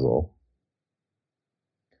out a puzzle.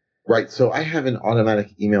 Right. So I have an automatic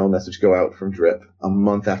email message go out from Drip a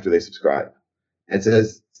month after they subscribe. It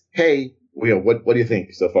says, hey, what do you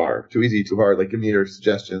think so far? Too easy, too hard? Like, give me your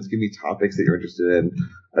suggestions. Give me topics that you're interested in.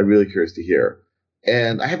 I'm really curious to hear.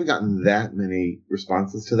 And I haven't gotten that many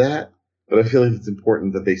responses to that, but I feel like it's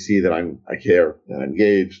important that they see that I care, that I'm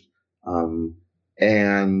engaged.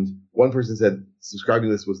 And one person said subscribing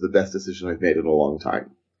to this was the best decision I've made in a long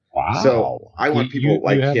time. Wow. So I want people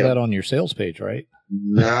like him. You have that on your sales page, right?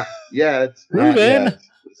 Not yet. Reuven.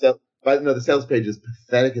 But no, the sales page is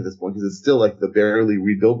pathetic at this point because it's still like the barely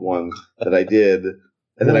rebuilt one that I did.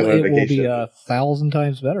 And then I went on vacation. It will be 1,000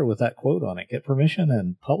 times better with that quote on it. Get permission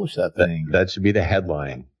and publish that thing. That should be the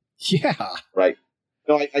headline. Yeah. Right.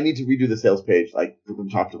 No, I need to redo the sales page, like from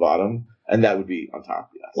top to bottom, and that would be on top.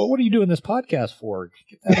 Yes. Well, what are you doing this podcast for?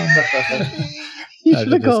 Get that on You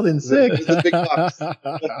should have called in sick. It's a big box.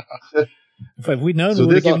 If we'd known, we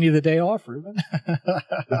would have given you the day off, Reuven.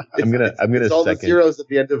 I'm gonna it's all the zeros at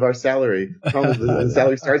the end of our salary. The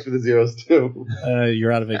salary starts with the zeros too.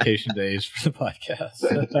 You're out of vacation days for the podcast.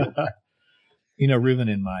 Reuven,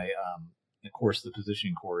 in my course, the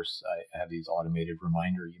positioning course, I have these automated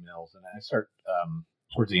reminder emails, and I start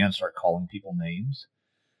towards the end start calling people names.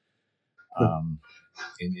 I'm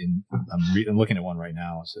looking at one right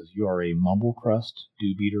now. It says, "You are a mumble crust,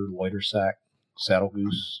 dew beater, loiter sack, saddle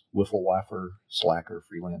goose, wiffle waffer, slacker,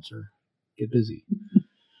 freelancer. Get busy."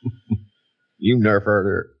 You nerf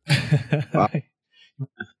herder. Wow.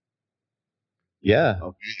 Yeah.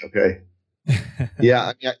 Okay.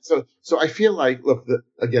 Yeah. So I feel like, look,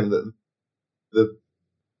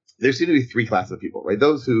 there seem to be three classes of people, right?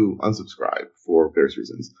 Those who unsubscribe for various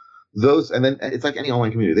reasons. And then it's like any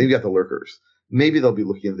online community. Then you got the lurkers. Maybe they'll be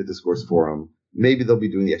looking at the discourse forum. Maybe they'll be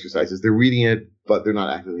doing the exercises. They're reading it, but they're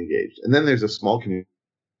not actively engaged. And then there's a small community,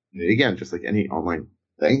 again, just like any online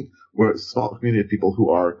thing, where it's a small community of people who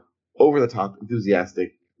are over the top,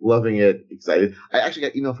 enthusiastic, loving it, excited. I actually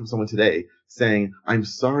got email from someone today saying, "I'm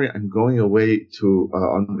sorry, I'm going away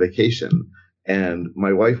on vacation, and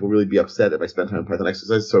my wife will really be upset if I spend time on Python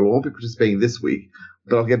exercises, so I won't be participating this week,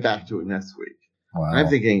 but I'll get back to it next week." Wow. And I'm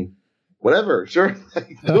thinking, whatever, sure,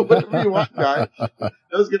 do whatever you want, guy.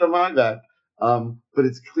 Let's get him on back. But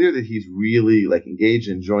it's clear that he's really like engaged,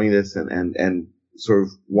 enjoying this, and sort of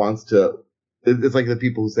wants to. It's like the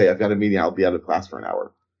people who say, "I've got a meeting, I'll be out of class for an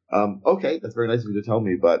hour." Okay, that's very nice of you to tell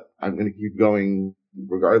me, but I'm going to keep going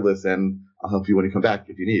regardless, and I'll help you when you come back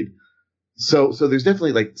if you need. So there's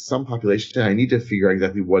definitely like some population. I need to figure out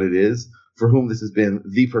exactly what it is for whom this has been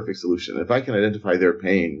the perfect solution. If I can identify their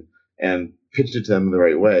pain and pitch it to them in the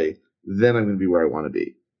right way, then I'm going to be where I want to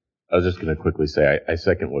be. I was just going to quickly say, I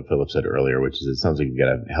second what Philip said earlier, which is it sounds like you've got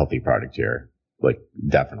a healthy product here. Like,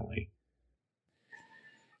 definitely.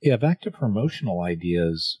 Yeah, back to promotional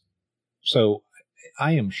ideas. So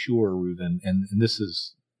I am sure, Reuven, and this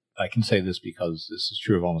is, I can say this because this is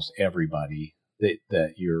true of almost everybody,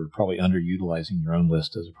 that you're probably underutilizing your own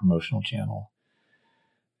list as a promotional channel.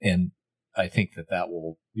 And I think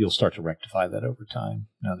you'll start to rectify that over time,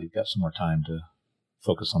 now that you've got some more time to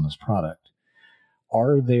focus on this product.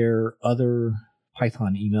 Are there other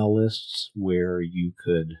Python email lists where you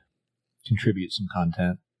could contribute some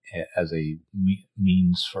content as a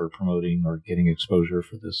means for promoting or getting exposure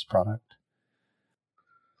for this product?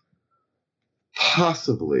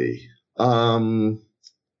 Possibly.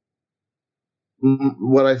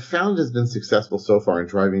 What I've found has been successful so far in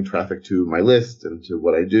driving traffic to my list and to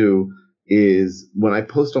what I do is when I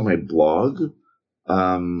post on my blog,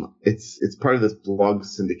 it's part of this blog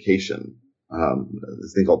syndication.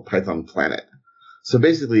 this thing called Python Planet. So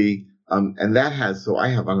basically, and that has, so I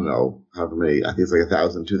have, I don't know, however many, I think it's like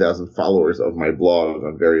 1,000, 2,000 followers of my blog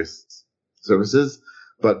on various services.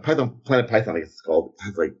 But Python Planet Python, I guess it's called,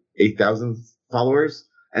 has like 8,000 followers.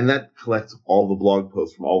 And that collects all the blog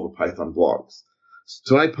posts from all the Python blogs.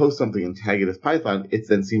 So when I post something and tag it as Python, it's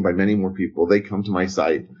then seen by many more people. They come to my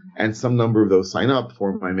site, and some number of those sign up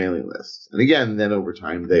for my mailing list. And again, then over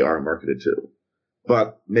time, they are marketed too.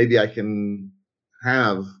 But maybe I can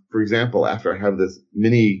have, for example, after I have this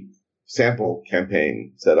mini sample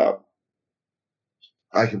campaign set up,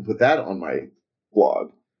 I can put that on my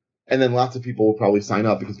blog. And then lots of people will probably sign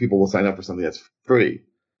up because people will sign up for something that's free.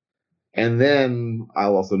 And then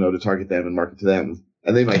I'll also know to target them and market to them.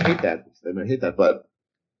 And they might hate that. They might hate that, but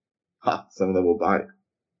some of them will buy.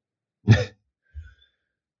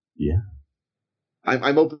 Yeah.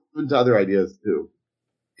 I'm open to other ideas too.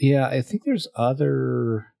 Yeah, I think there's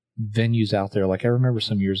other venues out there. Like I remember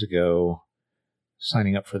some years ago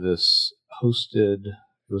signing up for this hosted,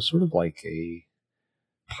 it was sort of like a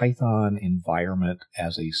Python environment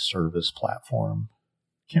as a service platform.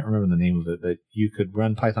 Can't remember the name of it, but you could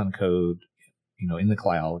run Python code, in the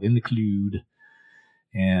cloud, in the cloud,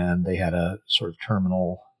 and they had a sort of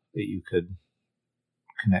terminal that you could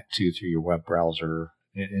connect to through your web browser,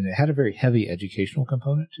 and it had a very heavy educational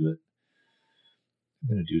component to it. I'm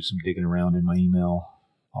going to do some digging around in my email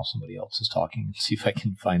while somebody else is talking and see if I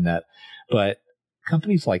can find that. But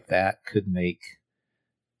companies like that could make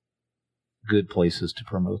good places to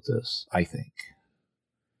promote this, I think.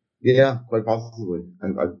 Yeah, quite possibly.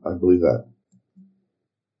 I believe that.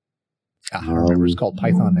 I remember it's called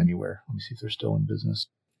Python Anywhere. Let me see if they're still in business.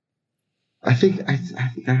 I think I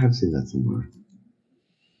have seen that somewhere.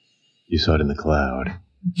 You saw it in the cloud.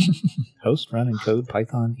 Host, run, and code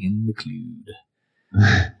Python in the cloud.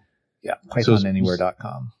 Yeah,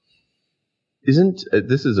 pythonanywhere.com. Isn't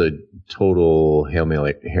this is a total Hail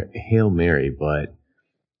Mary, but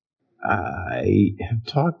I have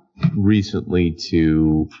talked recently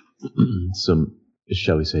to some,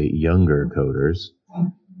 shall we say, younger coders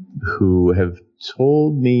who have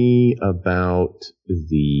told me about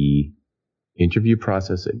the interview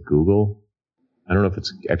process at Google. I don't know if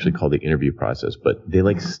it's actually called the interview process, but they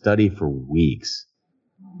study for weeks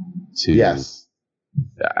to. Yes.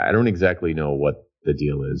 I don't exactly know what the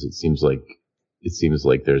deal is. It seems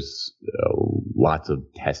like there's lots of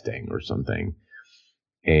testing or something.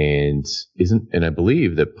 And I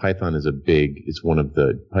believe that Python is one of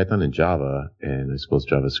the Python and Java, and I suppose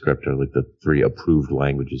JavaScript are like the 3 approved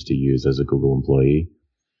languages to use as a Google employee.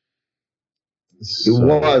 So, it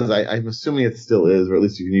was. I'm assuming it still is, or at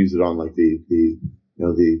least you can use it on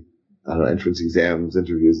the I don't know, entrance exams,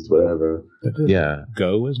 interviews, whatever. Yeah.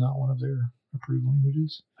 Go is not one of their approved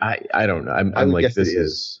languages. I don't know. I'm like, this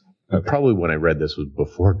is. Okay. Probably when I read this was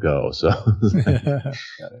before Go, so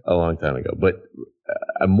a long time ago. But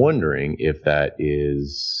I'm wondering if that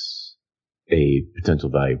is a potential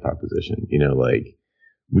value proposition.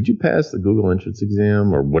 Would you pass the Google entrance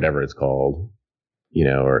exam or whatever it's called?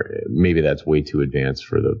 Or maybe that's way too advanced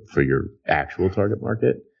for your actual target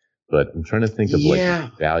market. But I'm trying to think of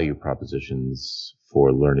value propositions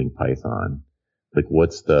for learning Python.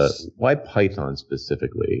 Why Python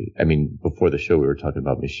specifically? I mean, before the show, we were talking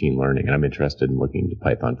about machine learning, and I'm interested in looking into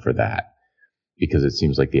Python for that because it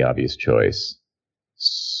seems like the obvious choice.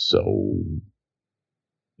 So,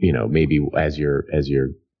 maybe as you're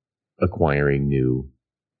acquiring new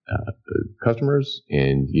customers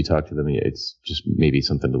and you talk to them, it's just maybe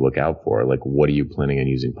something to look out for. Like, what are you planning on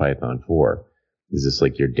using Python for? Is this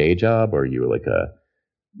like your day job, or are you like a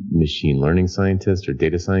machine learning scientist or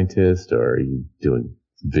data scientist, or are you doing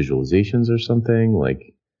visualizations or something?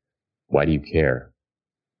 Why do you care?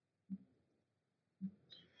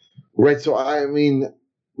 Right. So, I mean,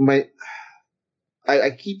 I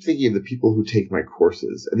keep thinking of the people who take my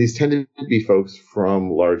courses, and these tend to be folks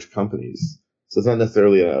from large companies. So it's not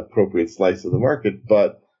necessarily an appropriate slice of the market,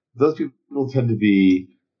 but those people tend to be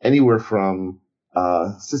anywhere from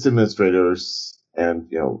system administrators and,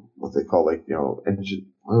 what they call what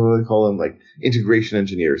do they call them? Integration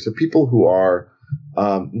engineers. So people who are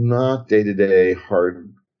not day-to-day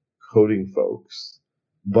hard coding folks,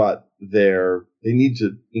 but they need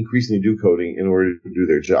to increasingly do coding in order to do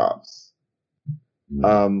their jobs.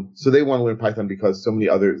 So they want to learn Python because so many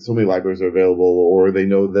libraries are available, or they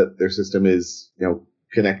know that their system is,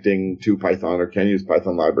 connecting to Python or can use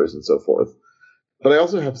Python libraries and so forth. But I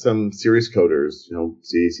also have some serious coders,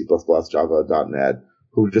 C, C++, Java, .NET,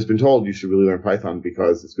 who've just been told you should really learn Python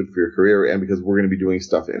because it's good for your career and because we're going to be doing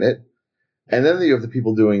stuff in it. And then you have the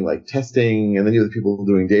people doing testing, and then you have the people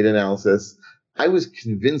doing data analysis. I was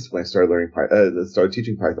convinced when I started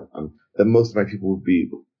teaching Python that most of my people would be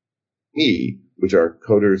me, which are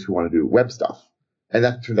coders who want to do web stuff. And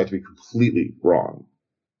that turned out to be completely wrong.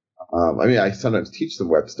 I sometimes teach them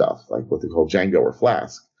web stuff, like what they call Django or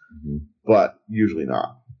Flask, but usually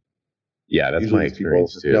not. Yeah, that's my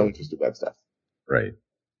experience too. No interest in web stuff. Right.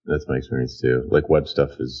 That's my experience too. Like web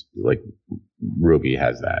stuff is like Ruby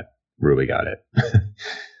has that. Ruby got it.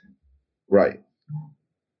 Right.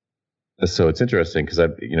 So it's interesting because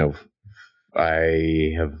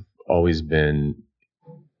I have always been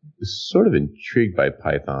sort of intrigued by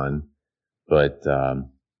Python, but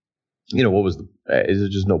is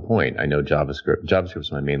it just no point? I know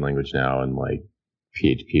JavaScript's my main language now, and like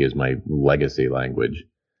PHP is my legacy language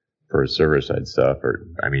for server side stuff.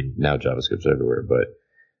 Now JavaScript's everywhere, but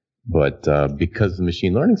because of the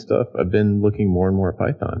machine learning stuff, I've been looking more and more at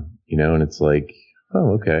Python, and it's like,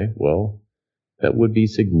 oh, okay, well, that would be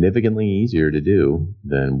significantly easier to do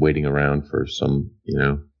than waiting around for some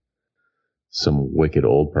wicked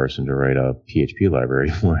old person to write a PHP library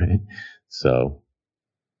for it. So,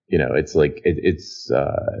 it's like, it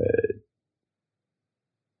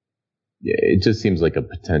just seems like a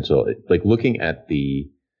potential, like looking at the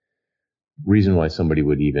reason why somebody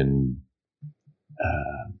would even,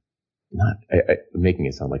 making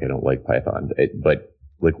it sound like I don't like Python, but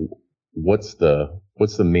like, what's the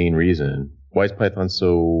main reason? Why is Python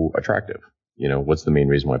so attractive? What's the main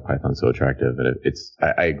reason why Python's so attractive? And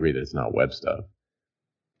I agree that it's not web stuff.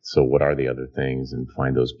 So what are the other things? And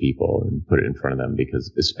find those people and put it in front of them,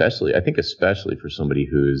 because especially for somebody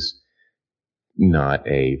who's not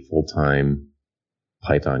a full-time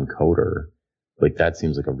Python coder, like that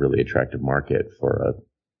seems like a really attractive market for a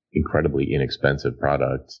incredibly inexpensive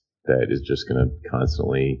product that is just going to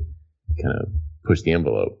constantly kind of push the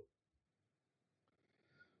envelope.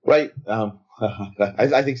 Right.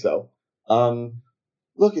 I think so.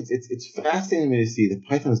 Look, it's fascinating to see that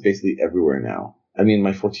Python is basically everywhere now. I mean,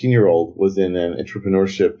 my 14-year-old was in an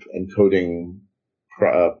entrepreneurship and coding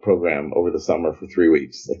program over the summer for 3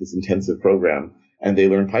 weeks, like this intensive program, and they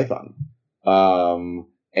learned Python.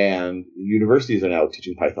 And universities are now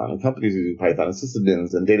teaching Python, and companies are using Python, and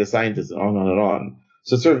sysadmins and data scientists, and on and on and on.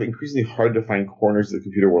 So it's sort of increasingly hard to find corners of the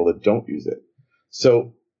computer world that don't use it.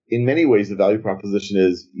 So in many ways, the value proposition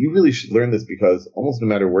is you really should learn this, because almost no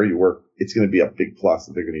matter where you work, it's going to be a big plus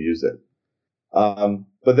if they're going to use it.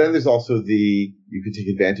 But then there's also you can take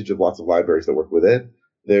advantage of lots of libraries that work with it.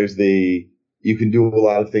 There's you can do a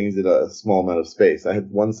lot of things in a small amount of space. I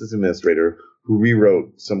had one system administrator who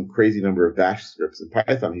rewrote some crazy number of bash scripts in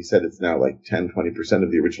Python. He said it's now like 10, 20%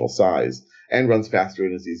 of the original size and runs faster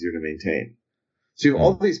and is easier to maintain. So you have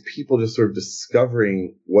all these people just sort of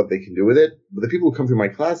discovering what they can do with it. But the people who come through my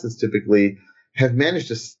classes typically have managed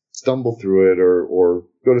to stumble through it or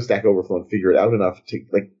go to Stack Overflow and figure it out enough to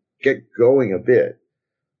like get going a bit.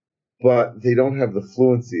 But they don't have the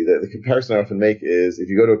fluency. The comparison I often make is if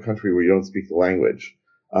you go to a country where you don't speak the language,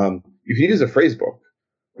 you can use a phrase book,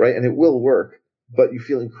 right? And it will work, but you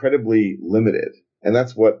feel incredibly limited. And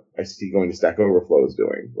that's what I see going to Stack Overflow is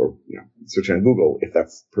doing, or searching on Google, if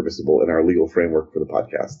that's permissible in our legal framework for the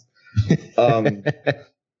podcast.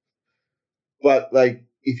 But like,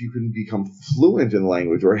 if you can become fluent in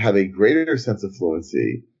language or have a greater sense of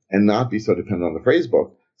fluency and not be so dependent on the phrase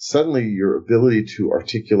book, suddenly your ability to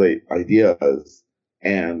articulate ideas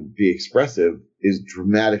and be expressive is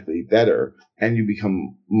dramatically better, and you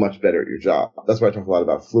become much better at your job. That's why I talk a lot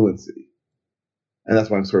about fluency. And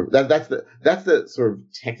that's why I'm sort of that's the sort of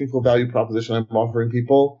technical value proposition I'm offering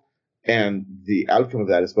people. And the outcome of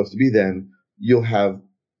that is supposed to be then you'll have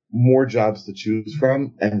more jobs to choose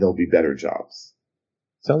from, and they'll be better jobs.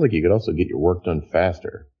 Sounds like you could also get your work done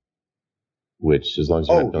faster, which, as long as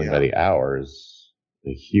you're not done by the hour, is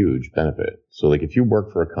a huge benefit. So like if you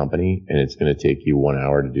work for a company and it's going to take you 1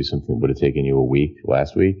 hour to do something that would have taken you a week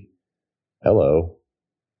last week, hello,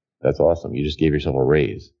 that's awesome. You just gave yourself a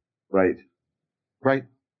raise. Right.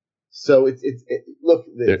 So look.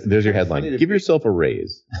 There's your headline. Give yourself a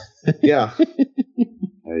raise. Yeah.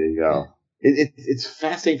 There you go. It's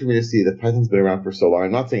fascinating for me to see that Python's been around for so long.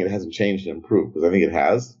 I'm not saying it hasn't changed and improved, because I think it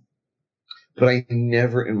has. But I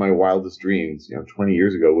never in my wildest dreams, 20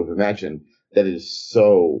 years ago, would have imagined that it is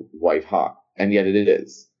so white hot. And yet it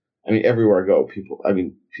is. I mean, everywhere I go, people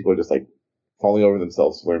are just like falling over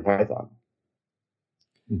themselves to learn Python.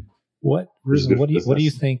 What do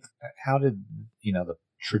you think? How did the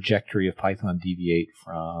trajectory of Python deviate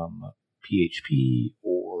from PHP?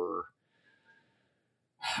 Or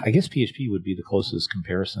I guess PHP would be the closest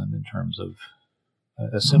comparison in terms of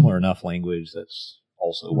a similar enough language that's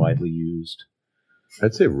also widely used.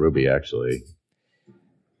 I'd say Ruby, actually.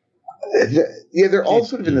 Yeah, they're all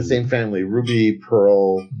sort of in the same family: Ruby,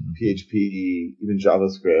 Perl, PHP, even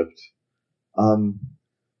JavaScript.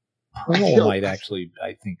 Perl might actually,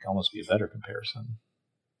 I think, almost be a better comparison.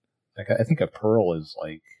 Like, I think a Perl is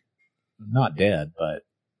like not dead, but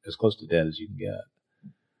as close to dead as you can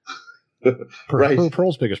get. Right.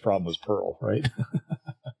 Perl's biggest problem was Perl, right?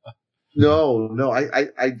 No,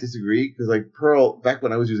 I disagree, because like Perl, back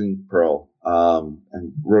when I was using Perl,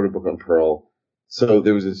 and wrote a book on Perl, so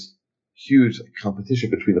there was this huge competition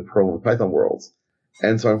between the Perl and the Python worlds,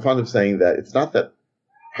 and so I'm fond of saying that it's not that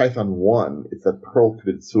Python won, it's that Perl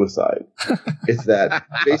committed suicide. It's that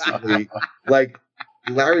basically, like,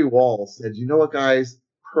 Larry Wall said, you know what, guys,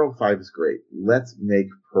 Perl 5 is great. Let's make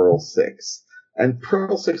Perl 6. And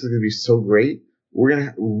Perl 6 is going to be so great, we're going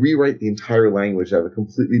to rewrite the entire language to have a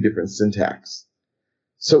completely different syntax.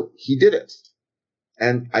 So he did it.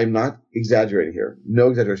 And I'm not exaggerating here. No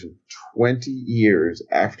exaggeration. 20 years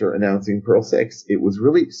after announcing Perl 6, it was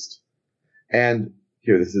released. And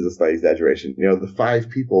here, this is a slight exaggeration. You know, the 5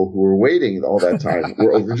 people who were waiting all that time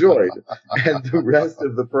were overjoyed. And the rest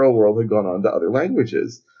of the Perl world had gone on to other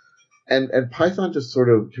languages. And Python just sort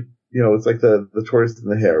of, you know, it's like the tortoise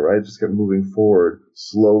and the hare, right? Just kept moving forward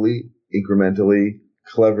slowly, incrementally,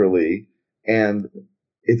 cleverly. And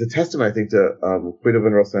it's a testament, I think, to Guido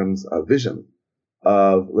van Rossum's vision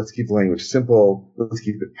of let's keep the language simple, let's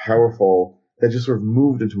keep it powerful, that just sort of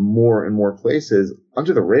moved into more and more places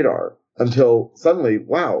under the radar until suddenly,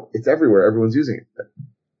 wow, it's everywhere. Everyone's using it.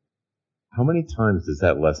 How many times does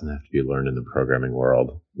that lesson have to be learned in the programming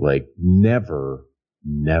world? Like, never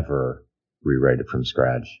rewrite it from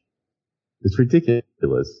scratch. It's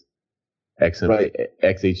ridiculous.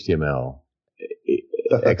 XHTML,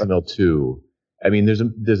 XML2. I mean, there's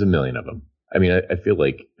a million of them. I mean, I feel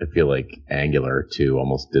like Angular 2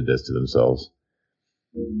 almost did this to themselves.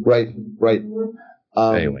 Right.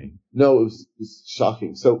 Anyway. No, it was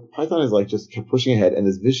shocking. So Python is like just kept pushing ahead, and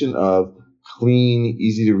this vision of clean,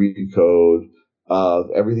 easy to read code, of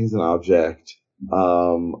everything's an object,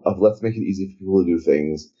 of let's make it easy for people to do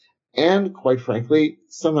things. And quite frankly,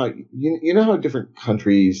 somehow, you know how different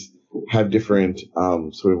countries have different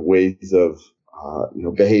sort of ways of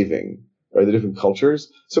behaving, right? The different cultures.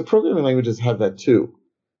 So programming languages have that too.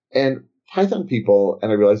 And Python people,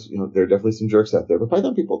 and I realize there are definitely some jerks out there, but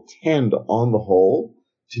Python people tend, on the whole,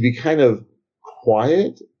 to be kind of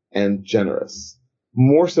quiet and generous,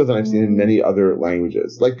 more so than I've seen in many other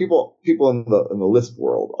languages. Like people in the Lisp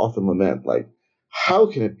world often lament, like, how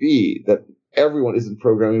can it be that everyone isn't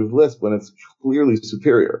programming with Lisp when it's clearly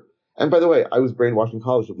superior? And by the way, I was brainwashed in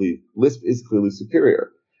college to believe Lisp is clearly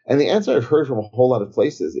superior. And the answer I've heard from a whole lot of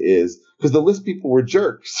places is because the Lisp people were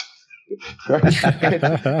jerks. Right?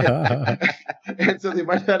 and so they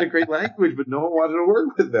might have had a great language, but no one wanted to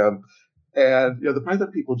work with them. And the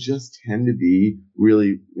Python people just tend to be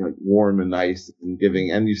really warm and nice and giving,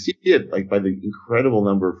 and you see it like by the incredible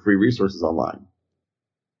number of free resources online.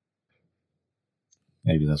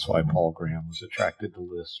 Maybe that's why Paul Graham was attracted to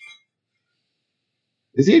Lisp.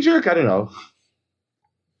 Is he a jerk? I don't know.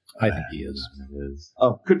 I think he is.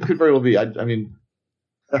 Oh, could very well be. I mean,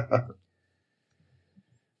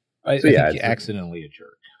 I think he's accidentally a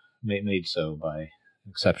jerk, made so by an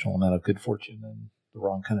exceptional amount of good fortune and the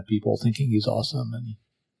wrong kind of people thinking he's awesome and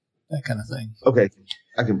that kind of thing. Okay,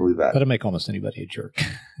 I can believe that. That'll make almost anybody a jerk.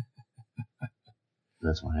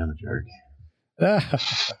 That's why I'm a jerk.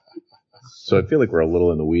 So I feel like we're a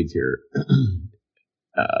little in the weeds here.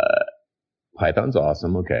 Python's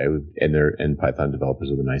awesome, okay, and Python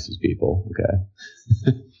developers are the nicest people, okay.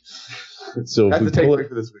 So that's the takeaway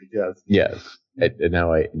for this week. Yes. And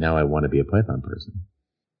now I want to be a Python person.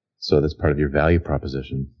 So that's part of your value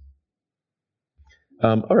proposition.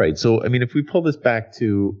 All right. So I mean, if we pull this back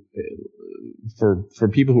to for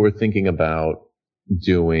people who are thinking about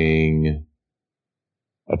doing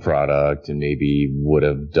a product and maybe would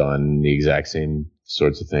have done the exact same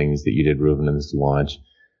sorts of things that you did, Reuven, in this launch,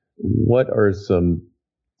 what are some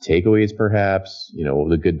takeaways, perhaps?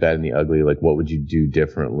 The good, bad, and the ugly. Like, what would you do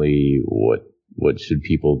differently? What should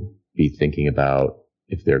people be thinking about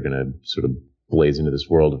if they're going to sort of blaze into this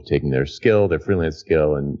world of taking their skill, their freelance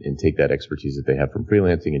skill, and take that expertise that they have from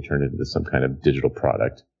freelancing and turn it into some kind of digital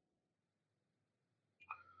product?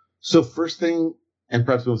 So first thing, and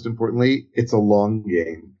perhaps most importantly, it's a long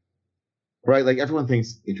game, right? Like everyone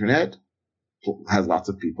thinks internet has lots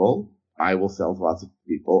of people. I will sell to lots of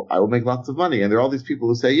people. I will make lots of money. And there are all these people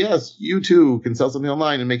who say, yes, you too can sell something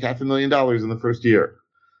online and make $500,000 in the first year.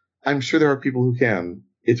 I'm sure there are people who can.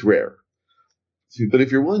 It's rare. But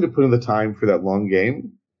if you're willing to put in the time for that long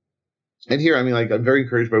game, And here, I mean, like, I'm very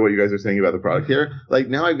encouraged by what you guys are saying about the product here. Like,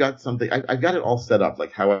 now I've got something, I've got it all set up,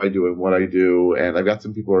 like how I do and what I do, and I've got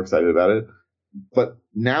some people who are excited about it. But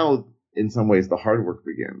now, in some ways, the hard work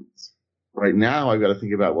begins. Right now, I've got to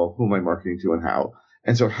think about, well, who am I marketing to and how?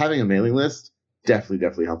 And so having a mailing list,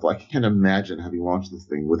 definitely helpful. I can't imagine having launched this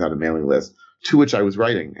thing without a mailing list, to which I was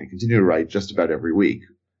writing and continue to write just about every week.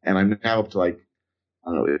 And I'm now up to, like,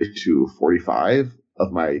 I don't know, issue 45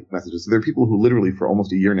 of my messages. So there are people who literally for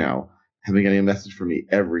almost a year now have been getting a message from me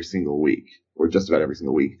every single week, or just about every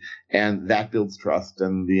single week. And that builds trust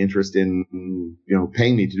and the interest in,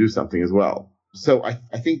 paying me to do something as well. So I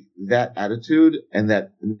think that attitude and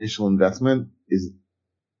that initial investment is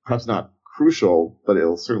perhaps not crucial, but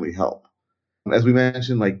it'll certainly help. As we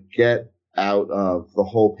mentioned, like, get out of the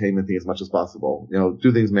whole payment thing as much as possible.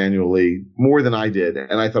 Do things manually more than I did.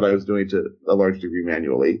 And I thought I was doing it to a large degree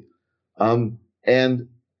manually. And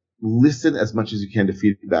listen as much as you can to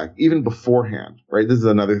feedback, even beforehand, right? This is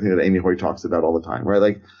another thing that Amy Hoy talks about all the time, right?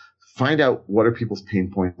 Like, find out what are people's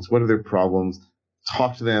pain points, what are their problems,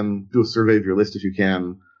 talk to them, do a survey of your list if you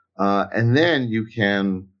can, and then you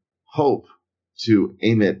can hope to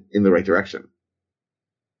aim it in the right direction.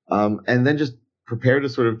 And then just prepare to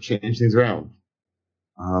sort of change things around.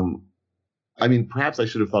 I mean, perhaps I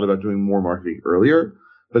should have thought about doing more marketing earlier,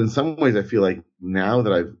 but in some ways I feel like now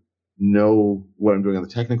that I know what I'm doing on the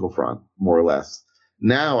technical front, more or less,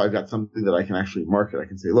 now I've got something that I can actually market. I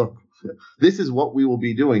can say, look, this is what we will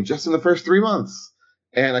be doing just in the first 3 months.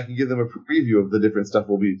 And I can give them a preview of the different stuff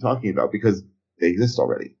we'll be talking about because they exist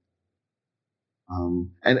already.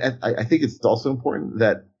 And I think it's also important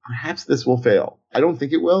that perhaps this will fail. I don't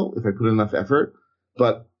think it will if I put in enough effort,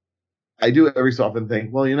 but I do every so often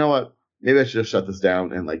think, well, you know what? Maybe I should just shut this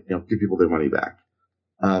down and give people their money back.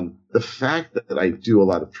 The fact that I do a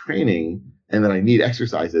lot of training and that I need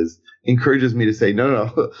exercises encourages me to say,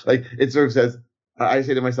 no. Like, it sort of says, I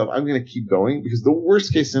say to myself, I'm going to keep going because the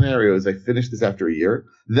worst case scenario is I finish this after a year.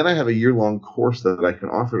 Then I have a year-long course that I can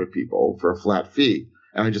offer to people for a flat fee.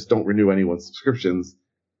 And I just don't renew anyone's subscriptions.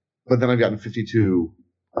 But then I've gotten 52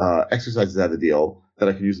 exercises out of the deal that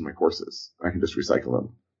I can use in my courses. I can just recycle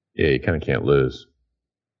them. Yeah, you kind of can't lose.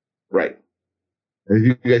 Right. And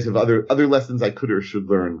if you guys have other lessons I could or should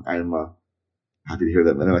learn, I'm happy to hear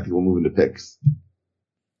them. And then I think we'll move into picks.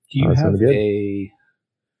 Do you have a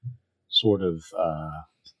sort of,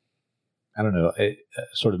 a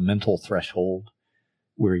sort of mental threshold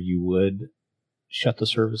where you would shut the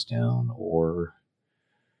service down or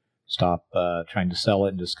stop trying to sell it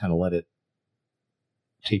and just kind of let it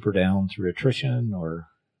taper down through attrition? Or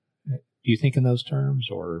do you think in those terms,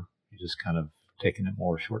 or you just kind of taking it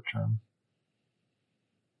more short term?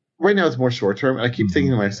 Right now it's more short term, and I keep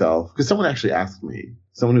thinking to myself, because someone actually asked me,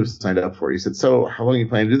 someone who signed up for it, he said, so how long are you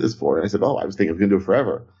planning to do this for? And I said, I was thinking I was going to do it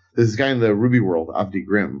forever. There's this guy in the Ruby world, Avdi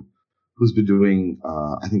Grimm, who's been doing,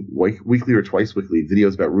 I think, weekly or twice weekly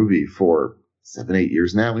videos about Ruby for 7-8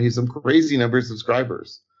 years now, and he has some crazy number of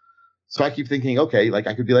subscribers. So I keep thinking, okay, like,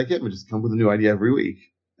 I could be like him and just come with a new idea every week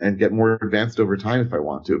and get more advanced over time if I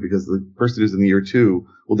want to, because the person who's in the year 2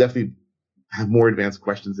 will definitely have more advanced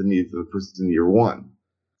questions and needs than the person in year 1.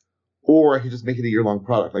 Or I could just make it a year-long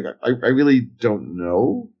product. Like, I really don't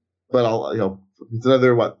know, but it's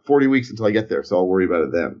another, 40 weeks until I get there, so I'll worry about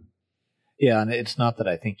it then. Yeah, and it's not that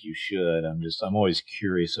I think you should. I'm always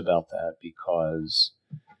curious about that because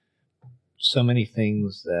so many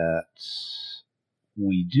things that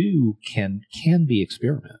we do can be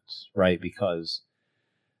experiments, right? Because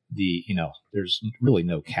there's really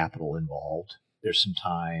no capital involved. There's some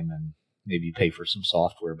time and maybe you pay for some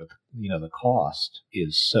software, but the cost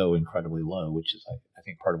is so incredibly low, which is I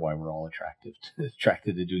think part of why we're all attracted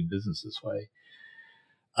to doing business this way.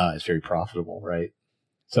 It's very profitable, right?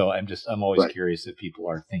 So I'm always curious if people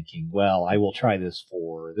are thinking, well, I will try this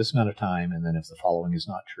for this amount of time, and then if the following is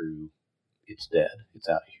not true, it's dead. It's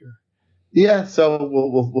out of here. Yeah, so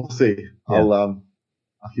we'll see. Yeah. I'll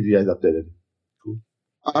keep you guys updated. Cool.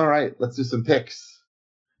 All right, let's do some picks.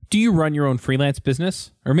 Do you run your own freelance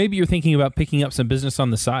business? Or maybe you're thinking about picking up some business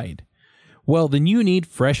on the side? Well, then you need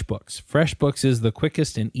FreshBooks. FreshBooks is the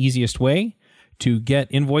quickest and easiest way to get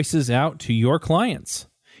invoices out to your clients.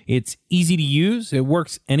 It's easy to use. It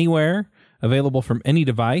works anywhere, available from any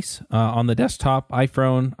device, on the desktop,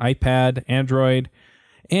 iPhone, iPad, Android,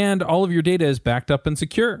 and all of your data is backed up and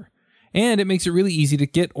secure. And it makes it really easy to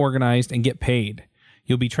get organized and get paid.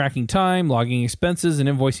 You'll be tracking time, logging expenses, and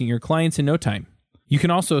invoicing your clients in no time. You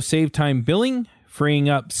can also save time billing, freeing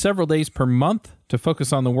up several days per month to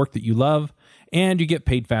focus on the work that you love, and you get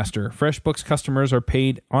paid faster. FreshBooks customers are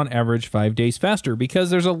paid on average 5 days faster because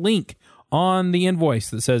there's a link on the invoice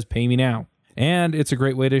that says pay me now. And it's a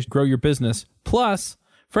great way to grow your business. Plus,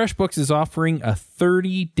 FreshBooks is offering a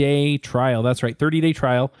 30-day trial. That's right, 30-day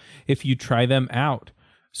trial if you try them out.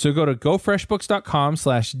 So go to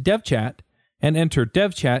gofreshbooks.com/devchat and enter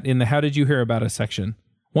devchat in the How Did You Hear About Us section.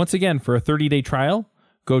 Once again, for a 30-day trial,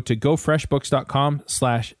 go to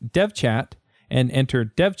gofreshbooks.com/devchat and enter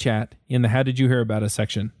devchat in the How Did You Hear About Us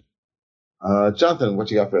section. Jonathan, what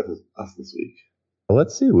you got for us this week? Well,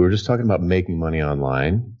 let's see. We were just talking about making money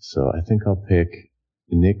online. So I think I'll pick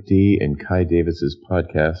Nick D. and Kai Davis's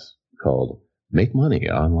podcast called Make Money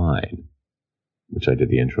Online, which I did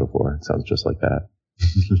the intro for. It sounds just like that.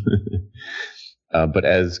 But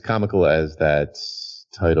as comical as that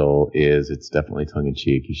title is, it's definitely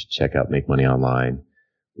tongue-in-cheek. You should check out Make Money Online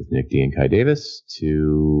with Nick D. and Kai Davis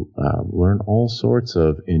to learn all sorts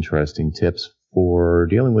of interesting tips for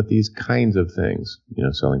dealing with these kinds of things,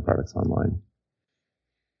 selling products online.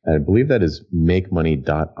 I believe that is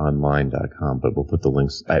makemoney.online.com, but we'll put the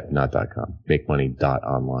links, not .com,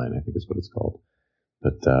 makemoney.online, I think is what it's called.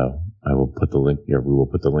 But I will put the link here. We will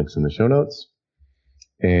put the links in the show notes.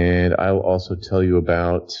 And I will also tell you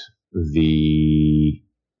about the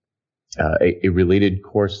a related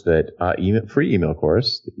course that free email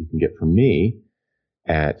course that you can get from me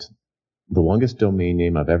at the longest domain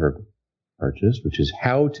name I've ever purchased, which is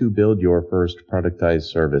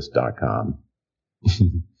howtobuildyourfirstproductizeservice.com.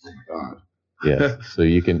 God. Yeah, so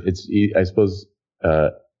you can. It's I suppose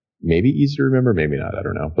maybe easy to remember, maybe not. I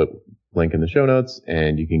don't know, but link in the show notes,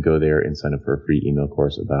 and you can go there and sign up for a free email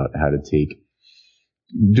course about how to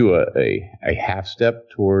do a half step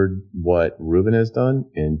toward what Reuven has done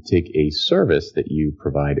and take a service that you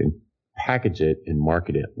provide and package it and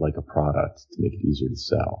market it like a product to make it easier to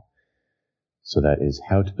sell. So that is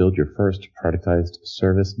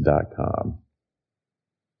howtobuildyourfirstproductizeservice.com.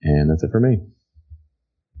 And that's it for me.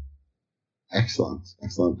 Excellent.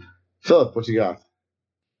 Philip, what you got?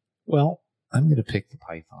 Well, I'm going to pick the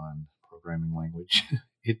Python programming language.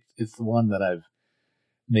 It's the one that I've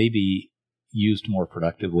maybe used more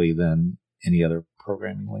productively than any other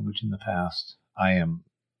programming language in the past. I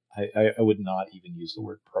would not even use the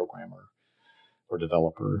word programmer or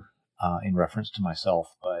developer in reference to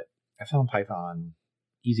myself, but I found Python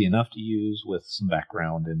easy enough to use with some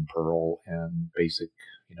background in Perl and basic,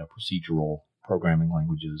 procedural programming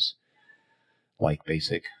languages like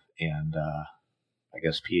BASIC, and I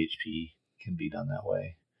guess PHP can be done that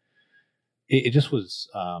way. It just was,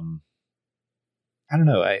 I don't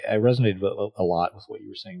know, I resonated a lot with what you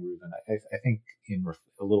were saying, Reuven. I think in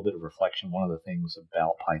a little bit of reflection, one of the things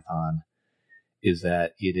about Python is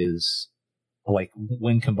that it is, like,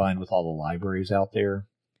 when combined with all the libraries out there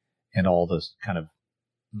and all this kind of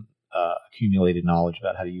accumulated knowledge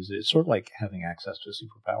about how to use it, it's sort of like having access to a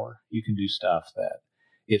superpower. You can do stuff that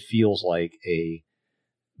it feels like a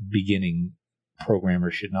beginning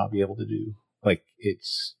programmer should not be able to do. Like,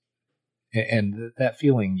 and that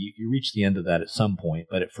feeling, you reach the end of that at some point,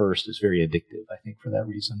 but at first it's very addictive, I think, for that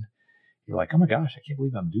reason. You're like, oh my gosh, I can't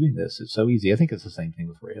believe I'm doing this. It's so easy. I think it's the same thing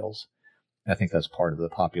with Rails. I think that's part of the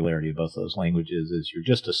popularity of both those languages, is you're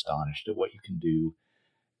just astonished at what you can do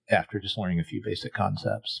after just learning a few basic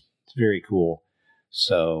concepts. It's very cool.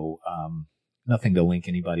 So nothing to link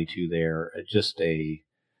anybody to there. Just a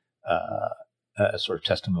sort of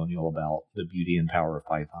testimonial about the beauty and power of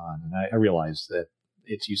Python. And I realize that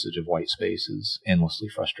its usage of white space is endlessly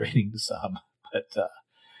frustrating to some, but if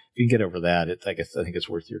you can get over that, I think it's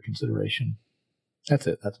worth your consideration. That's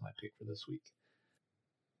it. That's my pick for this week.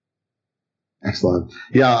 Excellent.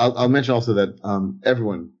 Yeah, I'll mention also that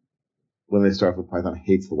everyone, when they start with Python,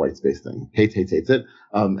 hates the white space thing. Hates it.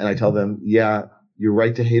 And I tell them, yeah, you're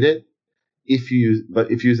right to hate it. If you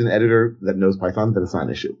use an editor that knows Python, then it's not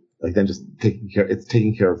an issue. Like, then just it's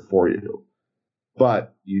taken care of for you.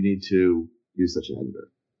 But you need to use such an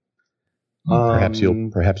editor.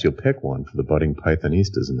 Perhaps you'll pick one for the budding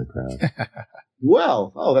Pythonistas in the crowd.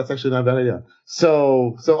 Well, that's actually not a bad idea.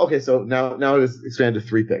 So now it was expanded to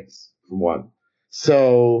 3 picks from 1.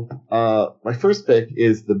 So my first pick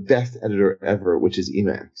is the best editor ever, which is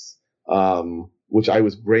Emacs, which I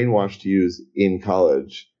was brainwashed to use in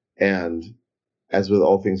college. And as with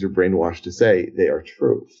all things you're brainwashed to say, they are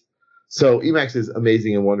truth. So Emacs is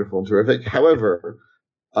amazing and wonderful and terrific. However,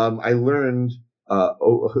 I learned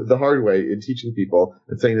the hard way in teaching people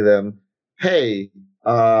and saying to them, hey,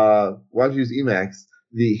 why don't you use Emacs?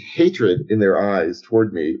 The hatred in their eyes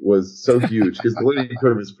toward me was so huge because the learning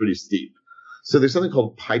curve is pretty steep. So there's something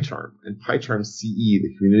called PyCharm, and PyCharm CE,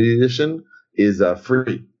 the community edition, is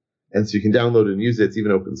free. And so you can download and use it. It's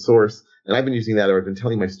even open source. And I've been using that, or I've been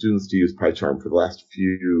telling my students to use PyCharm for the last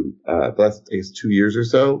I guess 2 years or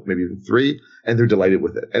so, maybe even 3, and they're delighted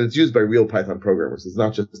with it. And it's used by real Python programmers. It's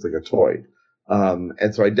not just like a toy.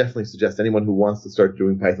 And so I definitely suggest anyone who wants to start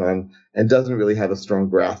doing Python and doesn't really have a strong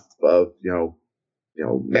grasp of,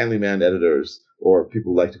 manly man editors, or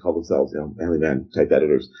people who like to call themselves, manly man type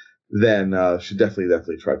editors, then should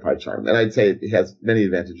definitely try PyCharm. And I'd say it has many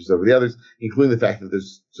advantages over the others, including the fact that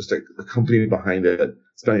there's just a company behind it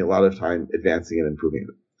spending a lot of time advancing and improving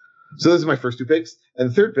it. So those are my first 2 picks. And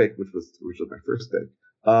the third pick, which was originally my first pick,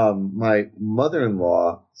 my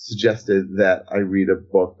mother-in-law suggested that I read a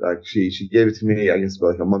book. She gave it to me, I guess,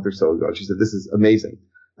 about like a month or so ago. She said, "This is amazing."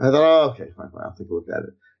 And I thought, "Oh, okay, fine, I'll take a look at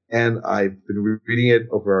it." And I've been reading it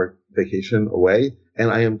over our vacation away,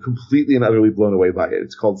 and I am completely and utterly blown away by it.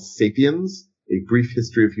 It's called Sapiens, A Brief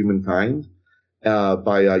History of Humankind,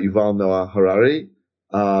 by Yuval Noah Harari.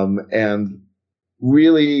 And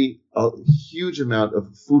really a huge amount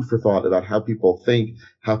of food for thought about how people think,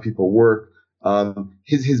 how people work.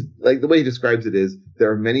 His like the way he describes it is,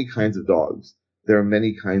 there are many kinds of dogs. There are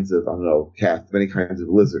many kinds of, cats, many kinds of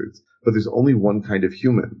lizards, but there's only one kind of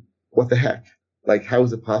human. What the heck? Like, how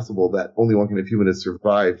is it possible that only one kind of human has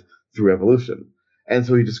survived through evolution? And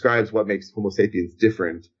so he describes what makes Homo sapiens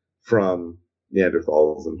different from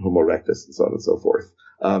Neanderthals and Homo erectus and so on and so forth,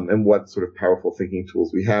 and what sort of powerful thinking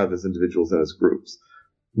tools we have as individuals and as groups.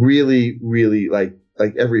 Really, really, like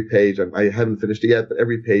every page, I haven't finished it yet, but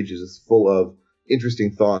every page is just full of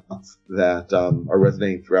interesting thoughts that are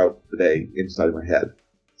resonating throughout the day inside of my head.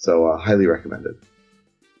 So highly recommended.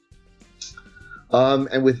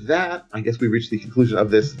 And with that, I guess we reached the conclusion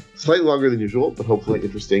of this slightly longer than usual, but hopefully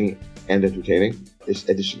interesting and entertaining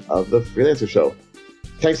edition of the Freelancer Show.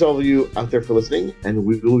 Thanks to all of you out there for listening, and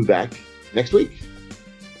we will be back next week.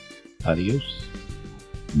 Adios.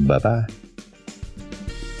 Bye-bye.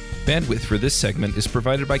 Bandwidth for this segment is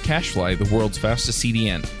provided by CacheFly, the world's fastest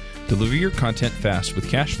CDN. Deliver your content fast with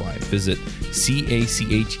CacheFly. Visit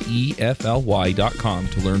CACHEFLY.com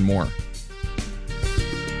to learn more.